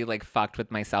really fucked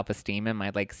with my self-esteem and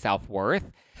my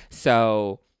self-worth.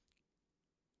 So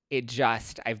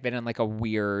I've been in a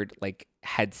weird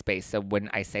headspace. So when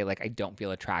I say I don't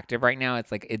feel attractive right now,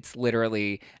 it's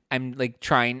literally, I'm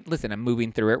listen, I'm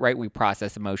moving through it, right? We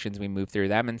process emotions, we move through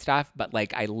them and stuff. But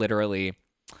I literally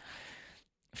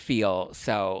feel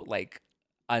so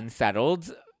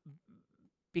unsettled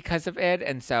because of it.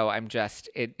 And so I'm just,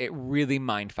 it really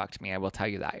mind fucked me. I will tell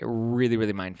you that. It really,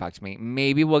 really mind fucked me.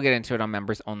 Maybe we'll get into it on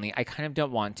members only. I kind of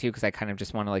don't want to, because I kind of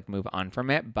just want to move on from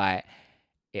it. But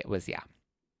it was, yeah.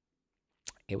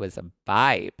 It was a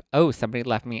vibe. Oh, somebody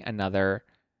left me another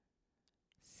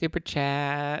super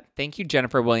chat. Thank you,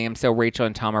 Jennifer Williams. So Rachel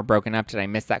and Tom are broken up. Did I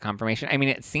miss that confirmation? I mean,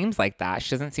 it seems like that.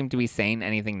 She doesn't seem to be saying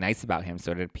anything nice about him.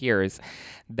 So it appears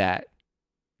that,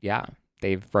 yeah,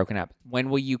 they've broken up. When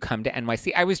will you come to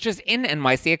NYC? I was just in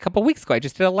NYC a couple weeks ago. I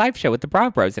just did a live show with the Bra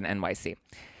Bros in NYC.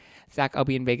 Zach, I'll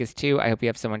be in Vegas too. I hope you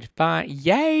have so much fun.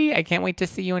 Yay! I can't wait to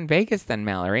see you in Vegas then,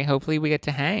 Mallory. Hopefully we get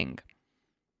to hang.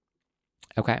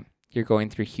 Okay. You're going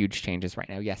through huge changes right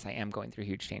now. Yes, I am going through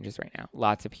huge changes right now.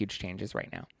 Lots of huge changes right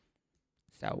now.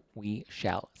 So we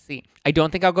shall see. I don't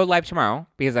think I'll go live tomorrow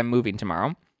because I'm moving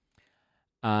tomorrow.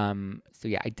 So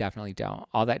yeah, I definitely don't.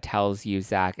 All that tells you,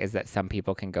 Zach, is that some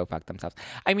people can go fuck themselves.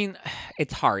 I mean,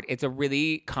 it's hard. It's a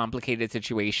really complicated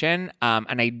situation.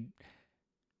 And I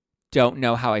don't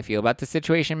know how I feel about the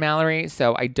situation, Mallory.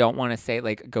 So I don't want to say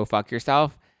go fuck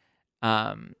yourself.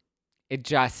 It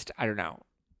just, I don't know.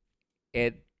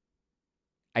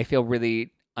 I feel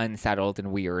really unsettled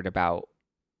and weird about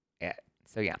it.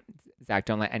 So yeah, Zach,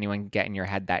 don't let anyone get in your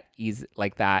head that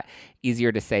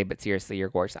easier to say, but seriously, you're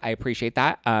gorgeous. I appreciate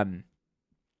that. I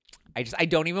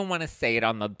don't even want to say it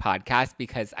on the podcast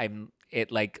because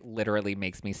it literally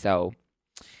makes me so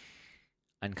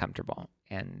uncomfortable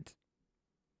and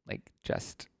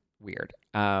just weird.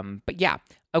 But yeah.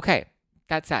 Okay.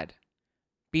 That said,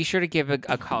 be sure to give a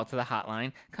call to the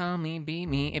hotline. Call me, be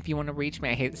me, if you want to reach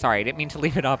me. Sorry, I didn't mean to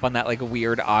leave it off on that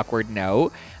weird, awkward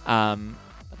note.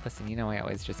 Listen, I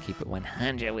always just keep it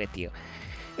 100 with you.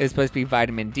 It was supposed to be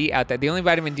vitamin D out there. The only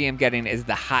vitamin D I'm getting is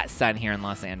the hot sun here in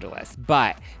Los Angeles.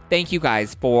 But thank you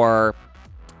guys for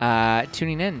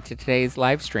tuning in to today's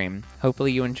live stream.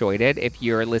 Hopefully you enjoyed it. If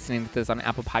you're listening to this on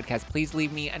Apple Podcasts, please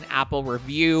leave me an Apple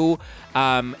review.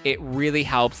 It really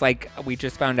helps. Like we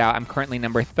just found out, I'm currently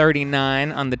number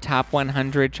 39 on the top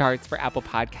 100 charts for Apple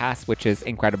Podcasts, which is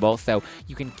incredible. So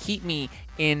you can keep me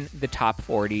in the top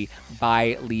 40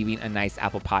 by leaving a nice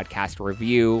Apple Podcast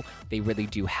review. They really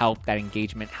do help. That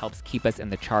engagement helps keep us in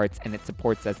the charts, and it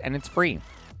supports us, and it's free.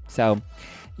 So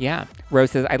yeah,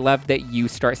 Rose says, I love that you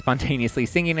start spontaneously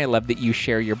singing. I love that you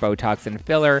share your Botox and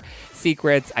filler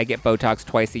secrets. I get Botox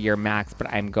twice a year max, but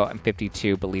I'm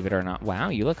 52, believe it or not. Wow,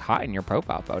 you look hot in your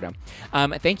profile photo.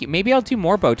 Thank you. Maybe I'll do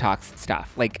more Botox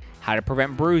stuff, like how to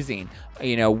prevent bruising,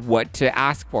 what to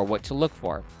ask for, what to look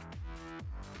for.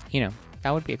 That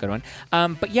would be a good one.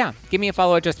 But yeah, give me a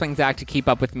follow at Just Plain Zach to keep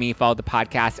up with me. Follow the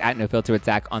podcast at No Filter with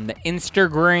Zach on the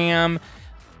Instagram.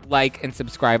 Like and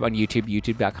subscribe on YouTube,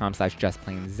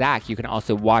 youtube.com/justplainzach. You can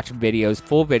also watch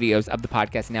full videos of the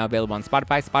podcast now available on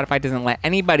Spotify. Spotify doesn't let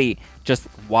anybody just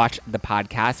watch the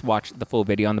podcast, watch the full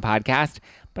video on the podcast,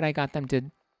 but I got them to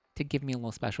give me a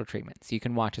little special treatment. So you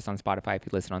can watch us on Spotify if you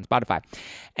listen on Spotify.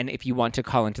 And if you want to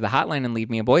call into the hotline and leave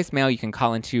me a voicemail, you can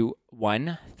call into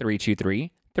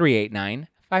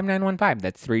 1-323-389-5915.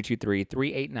 That's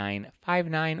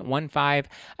 323-389-5915.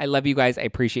 I love you guys. I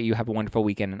appreciate you. Have a wonderful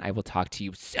weekend, and I will talk to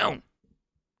you soon.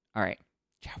 All right.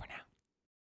 Ciao for now.